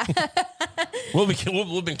 Yeah, we'll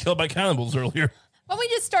been killed by cannibals earlier. Why don't we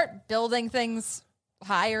just start building things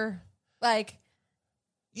higher? Like,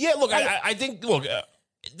 yeah, look, I think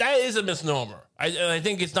that is a misnomer. I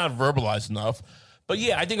think it's not verbalized enough. But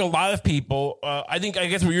yeah, I think a lot of people. I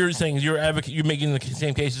guess what you're saying is you're making the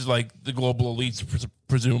same cases like the global elites,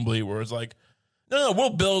 presumably, where it's like, no,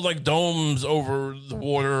 we'll build like domes over the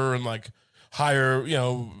water and like higher,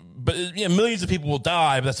 but millions of people will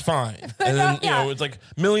die, but that's fine. And then it's like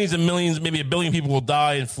millions and millions, maybe 1 billion people will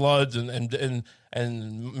die in floods and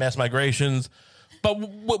mass migrations. But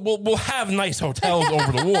we'll have nice hotels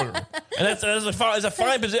over the water, and that's a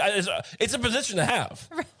fine position. It's a position to have.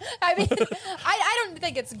 I mean, I don't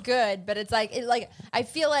think it's good, but it's like I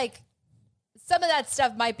feel like some of that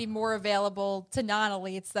stuff might be more available to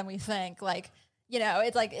non-elites than we think. Like,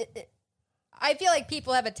 it's like I feel like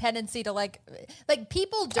people have a tendency to like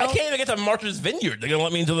people don't. I can't even get to Martha's Vineyard. They're gonna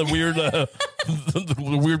let me into the weird the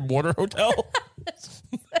weird water hotel.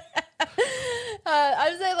 I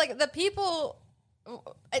was saying like the people.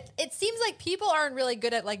 It seems like people aren't really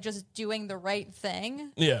good at like just doing the right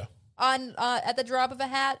thing. Yeah. On at the drop of a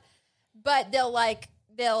hat, but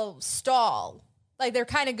they'll stall. Like they're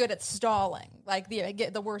kind of good at stalling. Like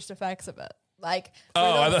get the worst effects of it. Like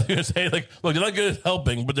I thought you were going to say like, look, they're not good at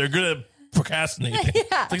helping, but they're good at procrastinating.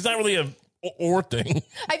 Yeah. It's not really a or thing.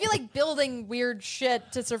 I feel like building weird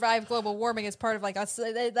shit to survive global warming is part of like us.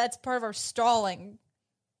 That's part of our stalling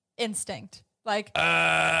instinct. Like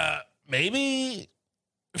maybe.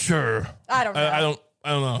 Sure. I don't know. I don't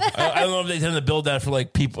know. I don't know if they tend to build that for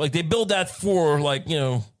like people. Like they build that for like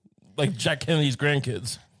like Jack Kennedy's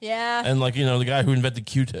grandkids. Yeah. And like the guy who invented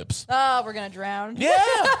Q-tips. Oh, we're gonna drown. Yeah.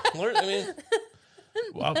 I mean,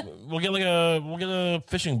 we'll get a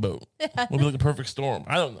fishing boat. Yeah. We'll be like a perfect storm.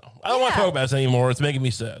 I don't know. I don't want to talk about this anymore. It's making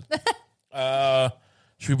me sad.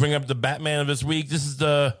 Should we bring up the Batman of this week? This is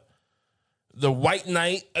the White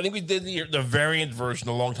Knight. I think we did the variant version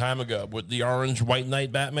a long time ago with the orange White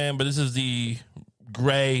Knight Batman, but this is the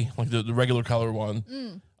gray, like the regular color one.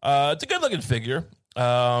 It's a good looking figure.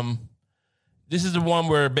 this is the one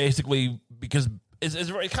where basically, because it's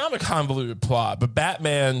kind of a convoluted plot, but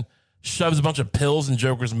Batman shoves a bunch of pills in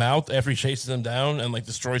Joker's mouth after he chases him down and like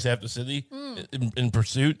destroys half the city in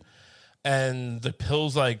pursuit. And the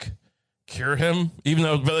pills like cure him, even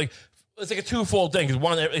though, but like, it's like a twofold thing. Because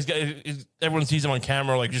one, everyone sees him on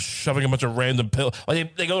camera, like just shoving a bunch of random pills.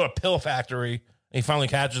 Like they go to a pill factory, and he finally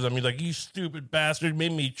catches them. He's like, "You stupid bastard,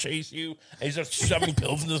 made me chase you." And he starts shoving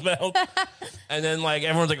pills in his mouth. And then like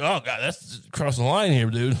everyone's like, "Oh god, that's crossing the line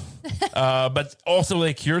here, dude." But also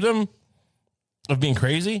they cured him of being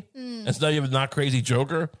crazy. And so now you have a not crazy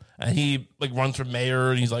Joker, and he like runs for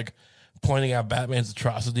mayor, and he's like pointing out Batman's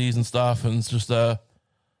atrocities and stuff. And it's just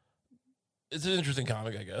it's an interesting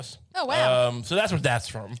comic, I guess. Oh, wow. So that's what that's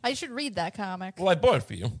from. I should read that comic. Well, I bought it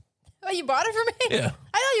for you. Oh, you bought it for me? Yeah.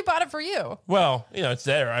 I thought you bought it for you. Well, it's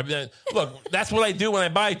there. I mean, look, that's what I do when I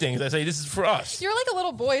buy things. I say, this is for us. You're like a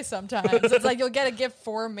little boy sometimes. It's like you'll get a gift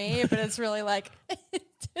for me, but it's really like,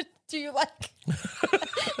 do you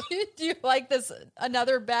like this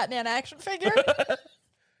another Batman action figure?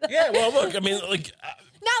 Yeah, well, look, I mean, like...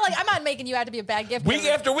 Not like, I'm not making you out to be a bad gift. Week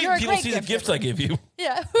after week, people see the gifts I give you.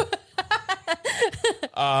 Yeah.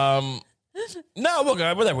 No, look,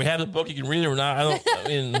 whatever. We have the book. You can read it or not. I don't know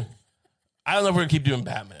if we're going to keep doing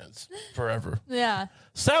Batmans forever. Yeah.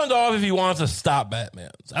 Sound off if you want to stop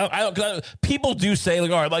Batmans. People do say,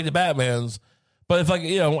 like, oh, I like the Batmans. But if, like,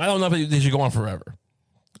 I don't know if they should go on forever.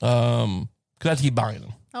 Because I have to keep buying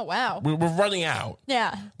them. Oh, wow. We're running out.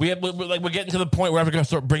 Yeah. We're getting to the point where we're going to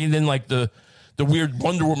start bringing in, like, the weird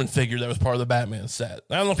Wonder Woman figure that was part of the Batman set.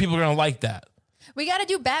 I don't know if people are going to like that. We got to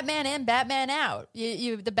do Batman in, Batman out.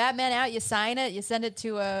 You the Batman out, you sign it, you send it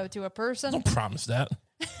to a person. Don't promise that.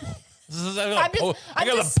 I I'm go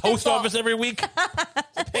to just the post office every week.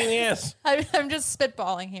 It's a pain in the ass. I'm just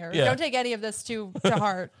spitballing here. Yeah. Don't take any of this to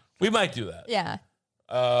heart. We might do that. Yeah.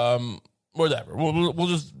 Whatever. We'll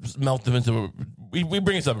just melt them into. We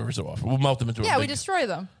bring it up every so often. We'll melt them into. We destroy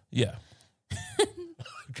them. Yeah.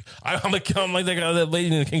 I'm like that lady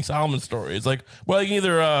in the King Solomon story. It's like, well, you can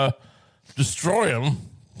either destroy them,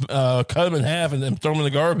 cut them in half, and then throw them in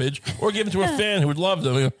the garbage, or give them to a fan who would love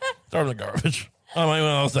them. Throw them in the garbage. I don't want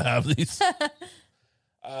anyone else to have these. So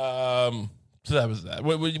that was that.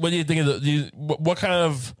 What do you think of what kind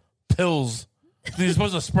of pills? You're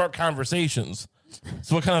supposed to spark conversations.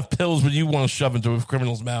 So what kind of pills would you want to shove into a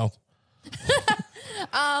criminal's mouth?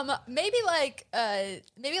 Maybe like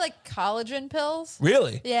collagen pills.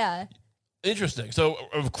 Really? Yeah. Interesting. So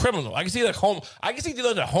a criminal, I can see I can see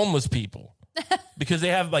those are homeless people because they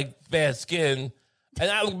have like bad skin. And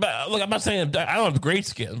I'm not saying I don't have great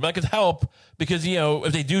skin, but I could help because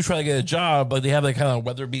if they do try to get a job, like they have that kind of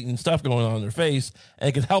weather beaten stuff going on in their face, and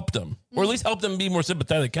it could help them, or at least help them be more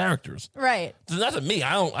sympathetic characters. Right. So that's not me.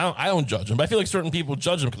 I don't judge them, but I feel like certain people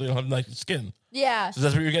judge them because they don't have nice skin. Yeah. So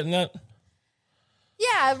that's what you're getting at.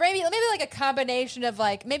 Yeah, maybe like a combination of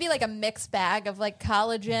like maybe like a mixed bag of like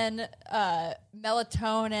collagen,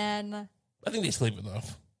 melatonin. I think they sleep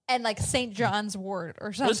enough. And like St. John's wort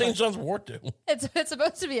or something. What does St. John's wort do? It's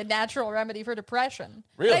supposed to be a natural remedy for depression.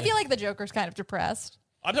 Really? But I feel like the Joker's kind of depressed.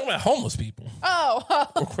 I'm talking about homeless people. Oh.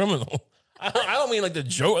 Or criminal. I don't mean like the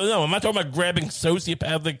joke. No, I'm not talking about grabbing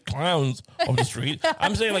sociopathic clowns off the street.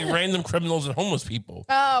 I'm saying like random criminals and homeless people.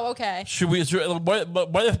 Oh, okay.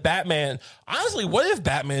 What if Batman, honestly, what if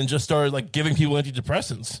Batman just started like giving people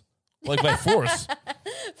antidepressants? Like by force.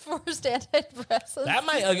 Forced antidepressants. That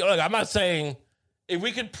might, I'm not saying, if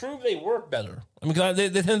we could prove they work better. I mean, 'cause they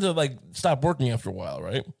tend to like stop working after a while,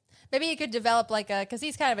 right? Maybe he could develop like because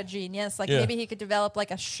he's kind of a genius. Like maybe he could develop like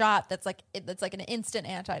a shot that's like an instant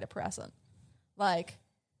antidepressant. Like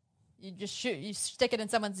you stick it in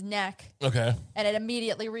someone's neck. Okay. And it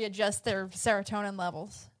immediately readjusts their serotonin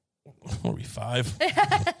levels. What are we, 5?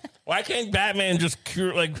 Why can't Batman just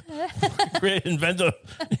invent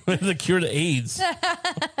the cure to AIDS?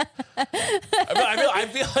 I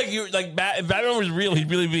feel like you if Batman was real, he'd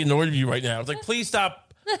really be annoyed with you right now. It's like, please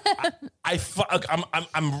stop. I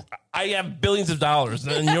have billions of dollars,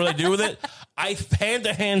 and you know what I do with it? I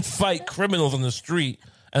hand-to-hand fight criminals on the street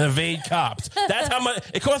and evade cops. That's how much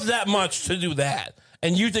it costs. That much to do that.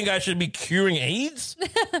 And you think I should be curing AIDS?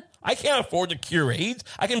 I can't afford to cure AIDS.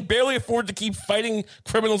 I can barely afford to keep fighting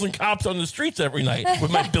criminals and cops on the streets every night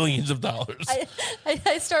with my billions of dollars.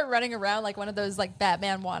 I start running around like one of those like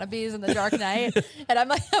Batman wannabes in the Dark Knight, and I'm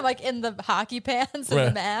like in the hockey pants and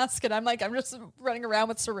the mask, and I'm just running around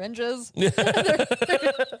with syringes. What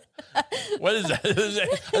is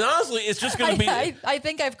that? And honestly, it's just going to be. I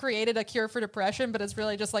think I've created a cure for depression, but it's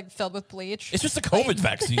really just like filled with bleach. It's just a COVID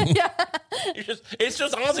vaccine. Yeah. It's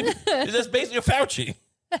just honestly, it's just basically a Fauci.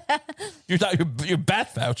 You're not. You're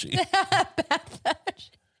Bat Fauci.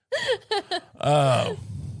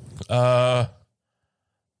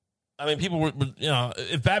 I mean, people were,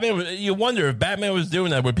 if Batman, you wonder if Batman was doing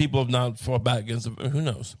that, would people have not fought back against him? Who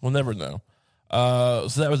knows? We'll never know. So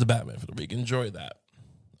that was the Batman for the week. Enjoy that.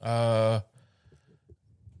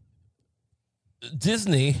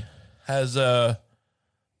 Disney has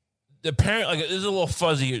apparently, like, this is a little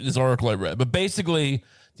fuzzy, this article I read, but basically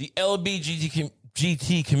the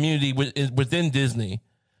LBGT community within Disney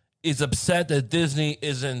is upset that Disney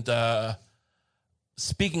isn't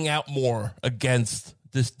speaking out more against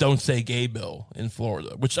this Don't Say Gay bill in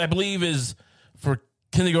Florida, which I believe is for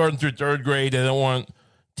kindergarten through third grade. They don't want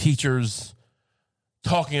teachers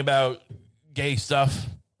talking about gay stuff,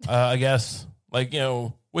 I guess. Like,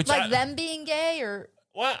 which them being gay, or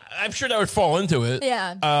well, I'm sure that would fall into it.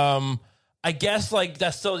 Yeah. I guess like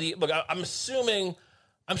that's still the look. I'm assuming.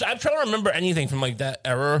 I'm trying to remember anything from like that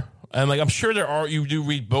era, and like I'm sure you do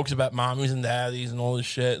read books about mommies and daddies and all this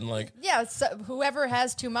shit, and like yeah. So whoever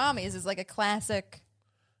has two mommies is like a classic.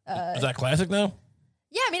 Is that classic now?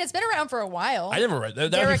 Yeah, I mean it's been around for a while. I never read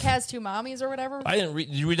that. Derek has two mommies or whatever. I didn't read.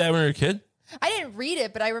 Did you read that when you were a kid? I didn't read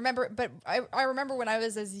it, but I remember. But I remember when I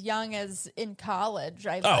was as young as in college.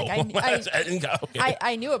 I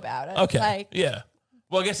knew about it. Okay, yeah.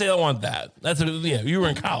 Well, I guess they don't want that. You were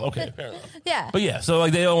in college. Okay, fair enough. Yeah, but yeah, so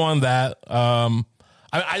like they don't want that. I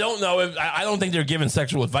don't know if I don't think they're giving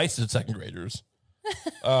sexual advice to second graders.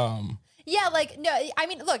 Yeah, like no, I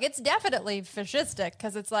mean, look, it's definitely fascistic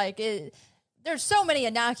because it's like there's so many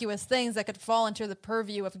innocuous things that could fall into the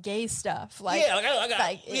purview of gay stuff. Like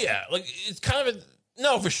it's kind of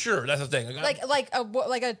no, for sure. That's the thing. Like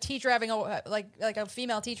a teacher having like a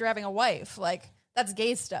female teacher having a wife. Like that's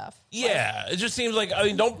gay stuff. Yeah, it just seems like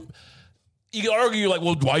you can argue like,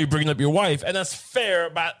 well, why are you bringing up your wife? And that's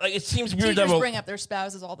fair, but like it seems weird. Teachers bring up their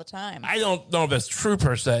spouses all the time. I don't know if that's true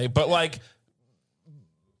per se, but like.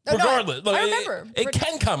 Regardless, I remember it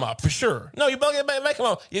can come up for sure. No, it might come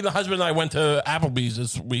up. Even my husband and I went to Applebee's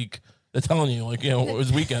this week. They're telling you, like, it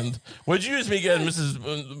was weekend. What did you just meet again, Mrs.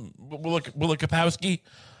 Willa Kapowski?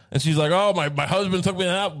 And she's like, oh, my husband took me to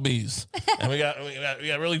Applebee's, and we got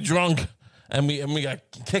really drunk, and we got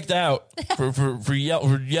kicked out for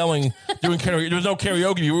yelling, doing karaoke. There was no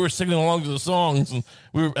karaoke. We were singing along to the songs, and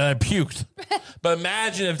I puked. But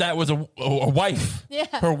imagine if that was a wife,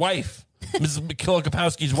 her wife. Mrs. Willa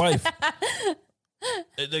Kapowski's wife.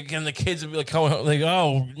 Again, the kids would be like,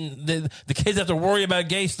 the kids have to worry about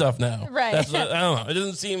gay stuff now. Right. I don't know. It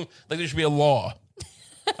doesn't seem like there should be a law.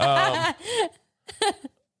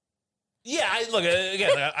 Yeah, I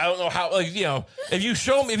don't know how. Like, if you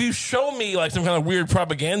show me like some kind of weird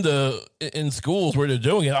propaganda in schools where they're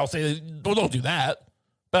doing it, I'll say, well, don't do that.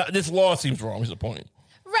 But this law seems wrong. Is the point?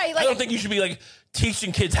 Right. Like, I don't think you should be like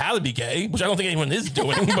teaching kids how to be gay, which I don't think anyone is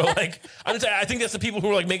doing. But like, I think that's the people who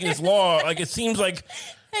are like making this law. Like, it seems like,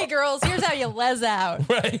 hey girls, here's how you les out.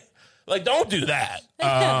 Right? Like, don't do that.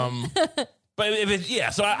 But if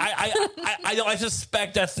it's so I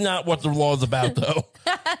suspect that's not what the law is about, though.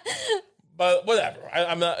 But whatever.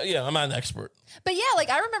 I'm not an expert. But yeah, like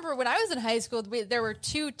I remember when I was in high school, there were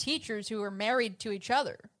two teachers who were married to each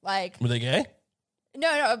other. Like, were they gay?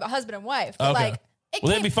 No, husband and wife. But okay. Like,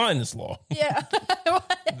 they'd be fine in this law. Yeah.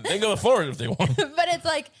 They can go to Florida if they want. But it's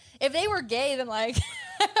like, if they were gay, then like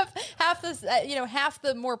half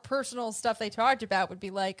the more personal stuff they talked about would be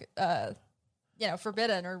like,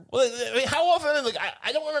 forbidden or. Well, I mean, how often? Like,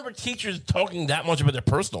 I don't remember teachers talking that much about their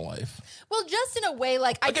personal life. Well, just in a way,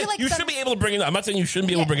 like I feel like you should be able to bring it up. I'm not saying you shouldn't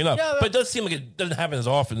be able to bring it up, but it does seem like it doesn't happen as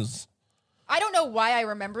often as. I don't know why I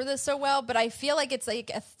remember this so well, but I feel like it's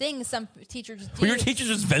like a thing some teachers do. Were your teachers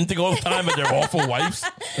just venting all the time at their awful wives,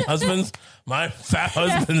 husbands? My fat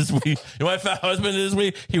husband is we. My fat husband is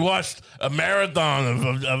we. He watched a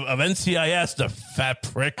marathon of NCIS. The fat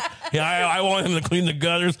prick. Yeah, I want him to clean the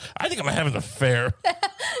gutters. I think I'm having an affair.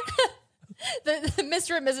 The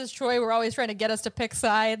Mr. and Mrs. Choi were always trying to get us to pick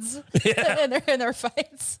sides in their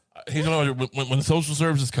fights. He's gonna, when social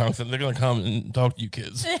services comes, they're going to come and talk to you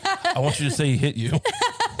kids. I want you to say he hit you.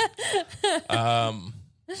 But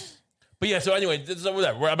yeah, so anyway, so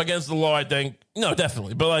whatever. I'm against the law, I think. No,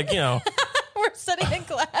 definitely. But like, we're sitting in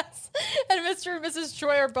class, and Mr. and Mrs.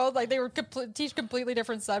 Choi are both like, they were teach completely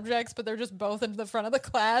different subjects, but they're just both in the front of the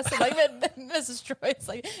class. And like Mrs. Choi's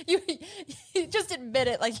like, you just admit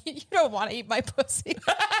it, like you don't want to eat my pussy.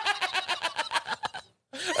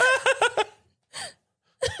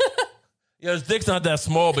 His dick's not that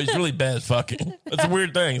small, but he's really bad at fucking. It's a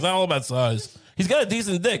weird thing. It's not all about size. He's got a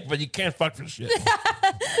decent dick, but you can't fuck for shit.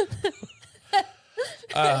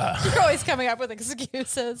 You're always coming up with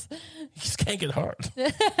excuses. You just can't get hard.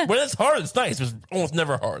 When it's hard, it's nice. It's almost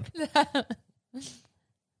never hard.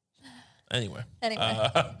 Anyway.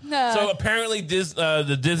 So apparently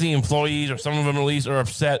the Disney employees, or some of them at least, are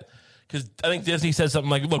upset because I think Disney said something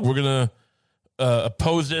like, look, we're going to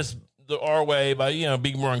oppose this our way by,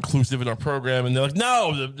 being more inclusive in our program. And they're like,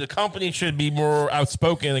 no, the company should be more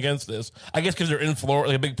outspoken against this. I guess because they're in Florida,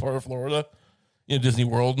 like a big part of Florida, Disney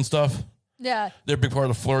World and stuff. Yeah. They're a big part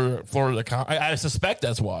of Florida. I suspect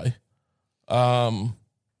that's why.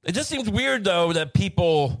 It just seems weird, though, that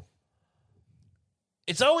people...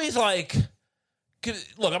 It's always like...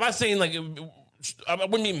 Look, I'm not saying, like... I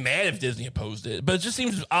wouldn't be mad if Disney opposed it, but it just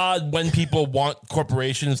seems odd when people want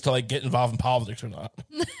corporations to, like, get involved in politics or not.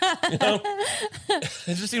 It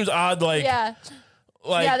just seems odd, like... Yeah.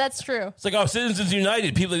 Yeah, that's true. It's like, Citizens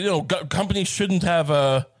United. People, companies shouldn't have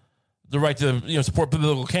the right to, support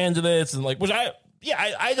political candidates, and, like, which I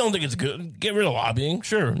don't think it's good. Get rid of lobbying.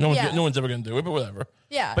 Sure. No one's ever going to do it, but whatever.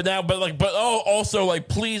 Yeah. Also, like,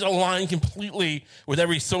 please align completely with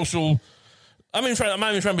every social... I'm not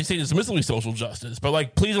even trying to be saying dismissively social justice, but,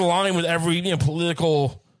 like, please align with every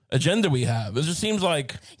political agenda we have. It just seems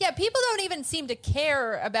like... Yeah, people don't even seem to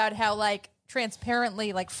care about how, like,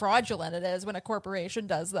 transparently, like, fraudulent it is when a corporation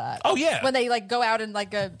does that. Oh, yeah. When they, like, go out and,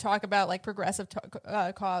 like, talk about, like, progressive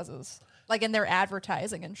causes, like, in their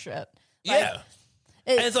advertising and shit. Like, yeah.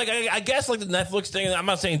 And it's like, I guess, like, the Netflix thing, I'm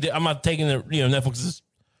not taking the, Netflix's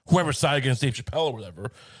whoever's side against Dave Chappelle or whatever.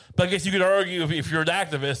 But I guess you could argue if you're an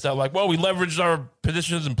activist that, like, well, we leveraged our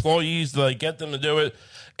positions, employees to, like, get them to do it.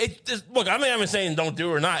 Look, I'm not saying don't do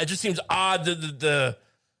it or not. It just seems odd the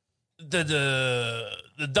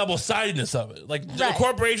double-sidedness of it. Like, the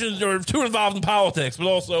corporations are too involved in politics, but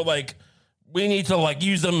also, like, we need to, like,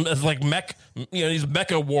 use them as, like, these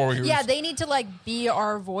mecha warriors. Yeah, they need to, like, be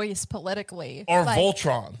our voice politically. Or like,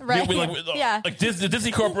 Voltron. Right. Yeah. Like, the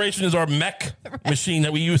Disney Corporation is our mech machine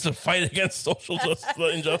that we use to fight against social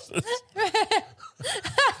injustice.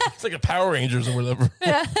 It's like a Power Rangers or whatever.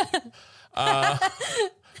 Yeah. I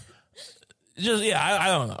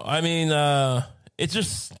don't know. I mean, it's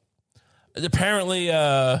just... Apparently,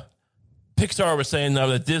 Pixar was saying, though,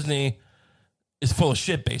 that Disney... is full of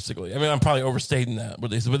shit, basically. I mean, I'm probably overstating that, what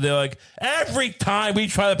they said, but they're like, every time we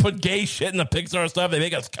try to put gay shit in the Pixar stuff, they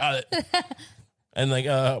make us cut it. And, like,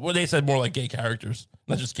 they said more like gay characters,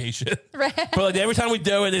 not just gay shit. Right. But, like, every time we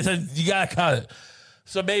do it, they said, you gotta cut it.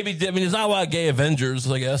 So maybe, there's not a lot of gay Avengers,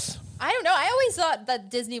 I guess. I don't know. I always thought that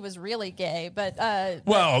Disney was really gay, but...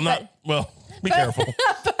 be careful.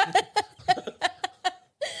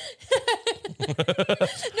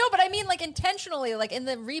 No, but I mean, like, intentionally, like, in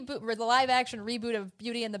the live action reboot of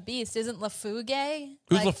Beauty and the Beast, isn't LeFou gay?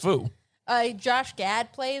 Who's LeFou? Josh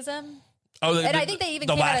Gad plays him. Oh, I think they even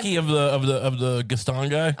the lackey of the Gaston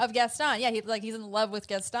guy. Of Gaston, yeah, he's in love with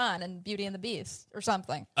Gaston in Beauty and the Beast or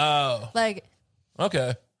something. Oh, like,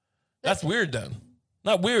 okay, that's weird then.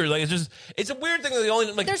 Not weird, like it's a weird thing that they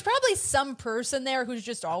only like. There's probably some person there who's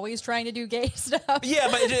just always trying to do gay stuff. Yeah,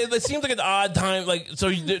 but it seems like an odd time. Like, so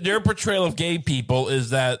their portrayal of gay people is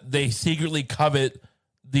that they secretly covet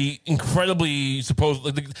the incredibly supposed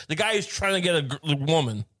the guy who's trying to get a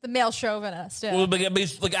woman, the male chauvinist. Yeah. Well, but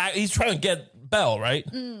he's trying to get Belle, right?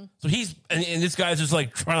 So he's and this guy's just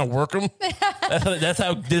like trying to work him. That's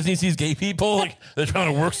how Disney sees gay people. Like, they're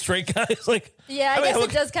trying to work straight guys. Like, yeah, I guess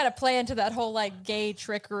it does kind of play into that whole, like, gay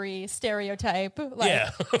trickery stereotype. Like.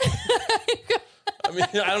 Yeah. I mean,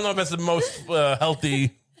 I don't know if that's the most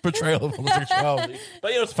healthy portrayal of homosexuality,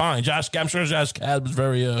 but it's fine. I'm sure Josh Gad was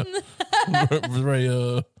very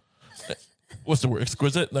what's the word?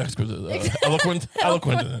 Exquisite? Not exquisite. Eloquent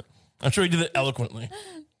in it. I'm sure he did it eloquently.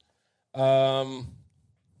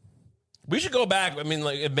 We should go back. I mean,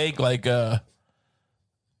 like, make like I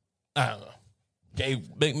don't know, gay.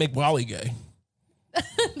 Make Wally gay.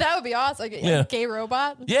 That would be awesome. Like, a gay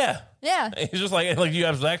robot. Yeah. He's just like you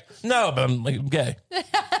have sex. No, but I'm like gay.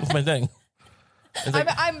 That's my thing. Like,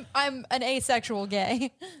 I'm an asexual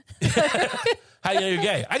gay. How are you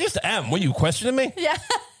gay? I just am. What, you questioning me? Yeah.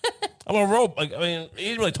 I'm a robot. Like, I mean, he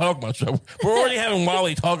didn't really talk much. So we're already having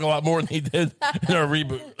Wally talk a lot more than he did in our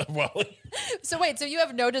reboot of Wally. So wait, so you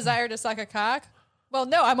have no desire to suck a cock? Well,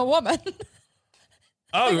 no, I'm a woman.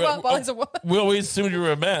 Oh, like, Wally's a woman. We always assumed you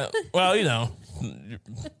were a man. Well, you're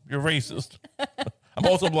racist. I'm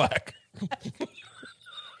also black.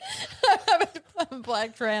 I'm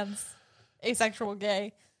black, trans, asexual,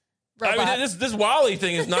 gay. Robot. I mean, this Wally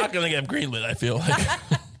thing is not going to get greenlit, I feel like.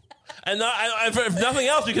 And if nothing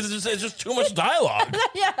else, because it's just too much dialogue.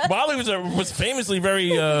 Yeah. Wally was famously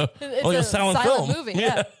very like a silent film movie.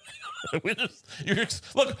 Yeah.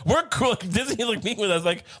 Look, we're cool. Like, Disney looked meet with us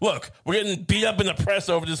like, look, we're getting beat up in the press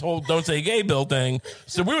over this whole "Don't Say Gay" bill thing.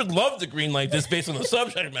 So we would love to greenlight this based on the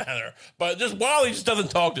subject matter, but just Wally just doesn't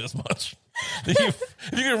talk this much. If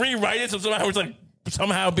you can rewrite it so somehow it's like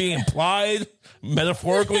somehow being implied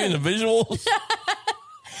metaphorically in the visuals.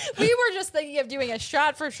 We were just thinking of doing a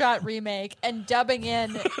shot-for-shot remake and dubbing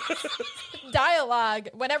in dialogue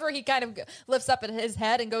whenever he kind of lifts up his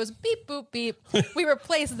head and goes beep, boop, beep. We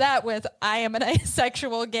replace that with "I am an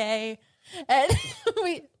asexual gay." And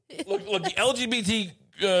we look, the LGBT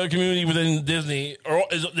community within Disney,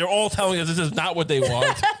 they're all telling us this is not what they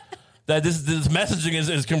want. That this messaging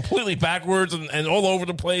is completely backwards and all over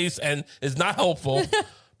the place and is not helpful.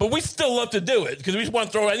 But we still love to do it because we just want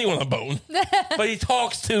to throw anyone a bone. But he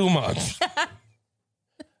talks too much.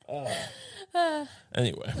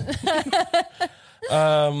 Anyway.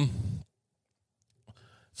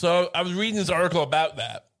 So I was reading this article about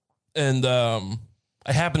that. And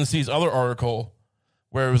I happened to see this other article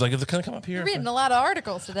where it was like, is it going to come up here? You're reading a lot of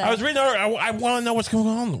articles today. I was reading, I want to know what's going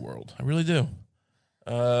on in the world. I really do.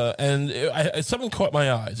 And something caught my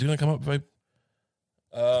eye. Is it going to come up if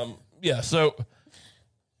I... yeah, so...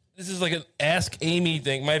 This is like an Ask Amy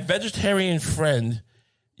thing. My vegetarian friend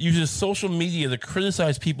uses social media to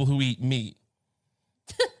criticize people who eat meat.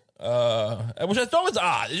 Which I thought was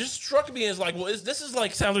odd. It just struck me as like, well, this is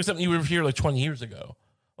like sounds like something you would hear like 20 years ago.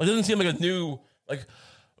 Like, it doesn't seem like a new like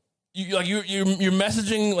you're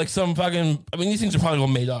messaging like some fucking. I mean, these things are probably all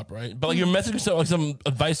made up, right? But like you're messaging like some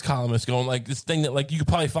advice columnist going like this thing that like you could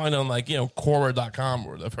probably find on like Quora.com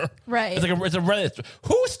or whatever. Right. It's like it's a Reddit.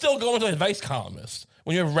 Who's still going to advice columnists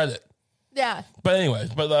when you have Reddit? Yeah. But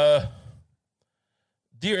anyways,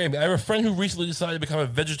 dear Amy, I have a friend who recently decided to become a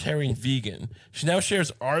vegetarian vegan. She now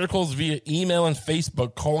shares articles via email and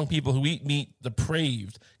Facebook calling people who eat meat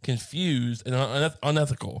depraved, confused, and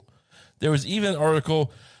unethical. There was even an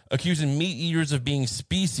article accusing meat eaters of being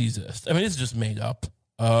speciesist. I mean, it's just made up.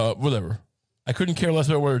 Whatever. I couldn't care less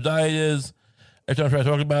about what her diet is. Every time I try to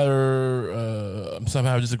talk about her, I'm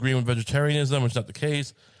somehow disagreeing with vegetarianism, which is not the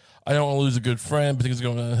case. I don't want to lose a good friend, but things are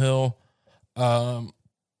going downhill.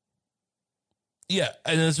 Yeah,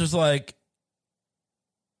 and it's just like,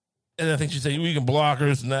 and I think she said we can block her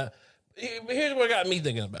and that. Here's what got me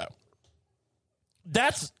thinking about.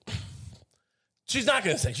 She's not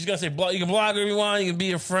going to say. She's going to say you can block her if you want. You can be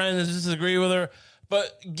your friend and disagree with her.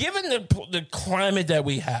 But given the climate that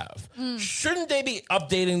we have, shouldn't they be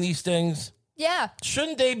updating these things? Yeah.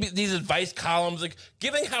 Shouldn't they be these advice columns, like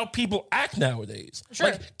giving how people act nowadays?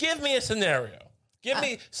 Sure. Like, give me a scenario. Give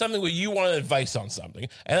me something where you want advice on something,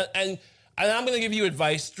 and I'm going to give you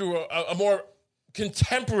advice through a more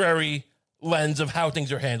contemporary lens of how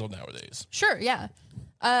things are handled nowadays. Sure. Yeah.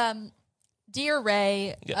 Dear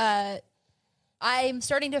Ray, Yes. I'm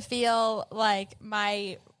starting to feel like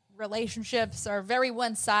my relationships are very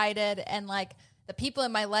one-sided, and like the people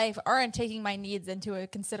in my life aren't taking my needs into a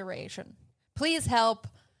consideration. Please help.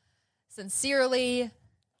 Sincerely,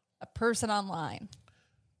 a person online.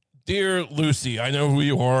 Dear Lucy, I know who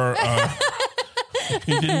you are.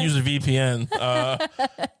 You didn't use a VPN.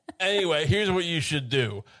 Anyway, here's what you should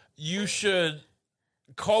do. You should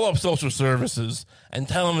call up social services and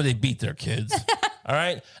tell them that they beat their kids. All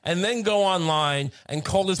right? And then go online and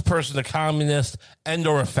call this person a communist and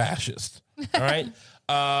or a fascist. All right?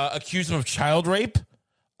 Accuse them of child rape.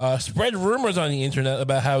 Spread rumors on the internet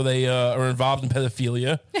about how they are involved in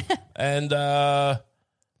pedophilia. And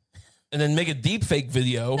then make a deep fake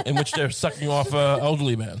video in which they're sucking off an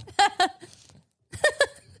elderly man.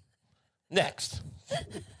 Next.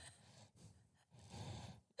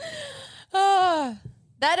 That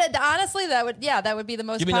would be the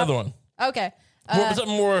most. Give me another one. Okay. Something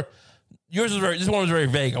more. This one was very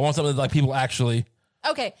vague. I want something that, like, people actually.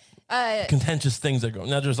 Okay. Contentious things that go.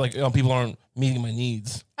 Not just like people aren't meeting my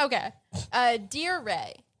needs. Okay. Dear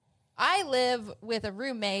Ray, I live with a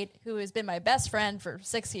roommate who has been my best friend for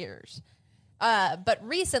 6 years. But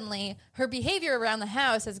recently, her behavior around the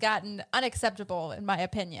house has gotten unacceptable, in my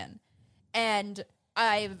opinion. And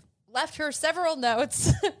I've left her several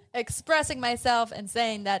notes expressing myself and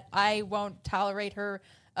saying that I won't tolerate her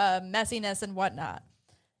messiness and whatnot.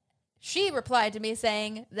 She replied to me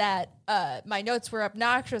saying that my notes were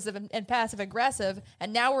obnoxious and passive-aggressive,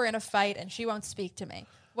 and now we're in a fight and she won't speak to me.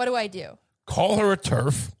 What do I do? Call her a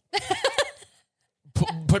TERF.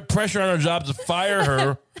 Put pressure on her job to fire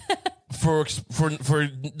her for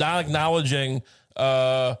not acknowledging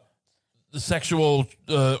the sexual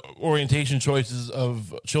orientation choices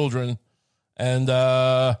of children, and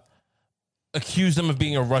accuse them of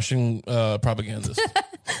being a Russian propagandist.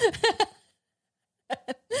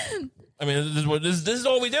 I mean, this is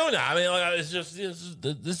all we do now. I mean, like, it's just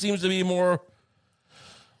this seems to be more.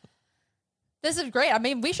 This is great. I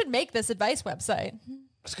mean, we should make this advice website.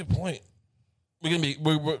 That's a good point. We're gonna be.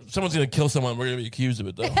 Someone's gonna kill someone. We're gonna be accused of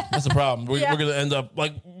it, though. That's the problem. We're gonna end up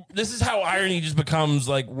like this is how irony just becomes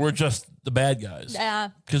like we're just the bad guys. Yeah.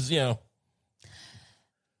 Because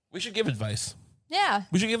we should give advice. Yeah.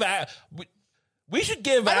 We should give. We should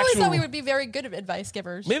give. I always thought we would be very good at advice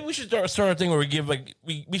givers. Maybe we should start a thing where we give like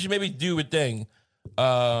we should maybe do a thing,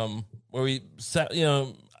 where we set.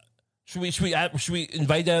 Should we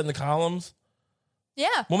invite that in the columns? Yeah.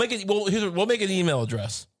 We'll make it. We'll make an email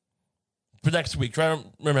address for next week. Try to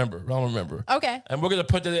remember. I'll remember. Okay. And we're gonna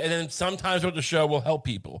put that. And then sometimes with the show, we'll help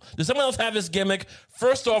people. Does someone else have this gimmick?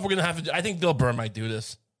 First off, we're gonna have to. I think Bill Burr might do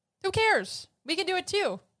this. Who cares? We can do it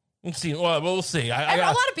too. Let's see. Well, we'll see. A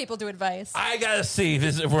lot of people do advice. I gotta see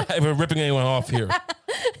if we're ripping anyone off here.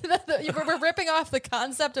 We're ripping off the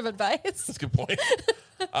concept of advice. That's a good point.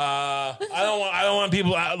 I don't want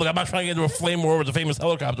people. Look, I'm not trying to get into a flame war with the famous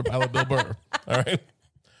helicopter pilot Bill Burr. All right.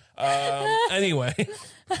 Anyway,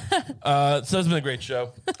 so it's been a great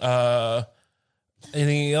show.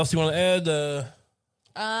 Anything else you want to add?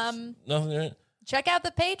 Nothing. Right? Check out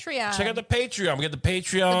the Patreon. Check out the Patreon. We got the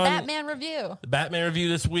Patreon. The Batman review. The Batman review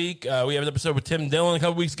this week. We have an episode with Tim Dillon a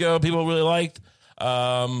couple weeks ago. People really liked.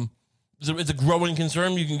 It's a growing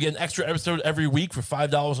concern. You can get an extra episode every week for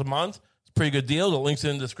 $5 a month. It's a pretty good deal. The link's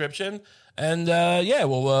in the description. And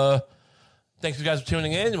thanks you guys for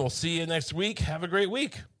tuning in. And we'll see you next week. Have a great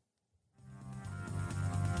week.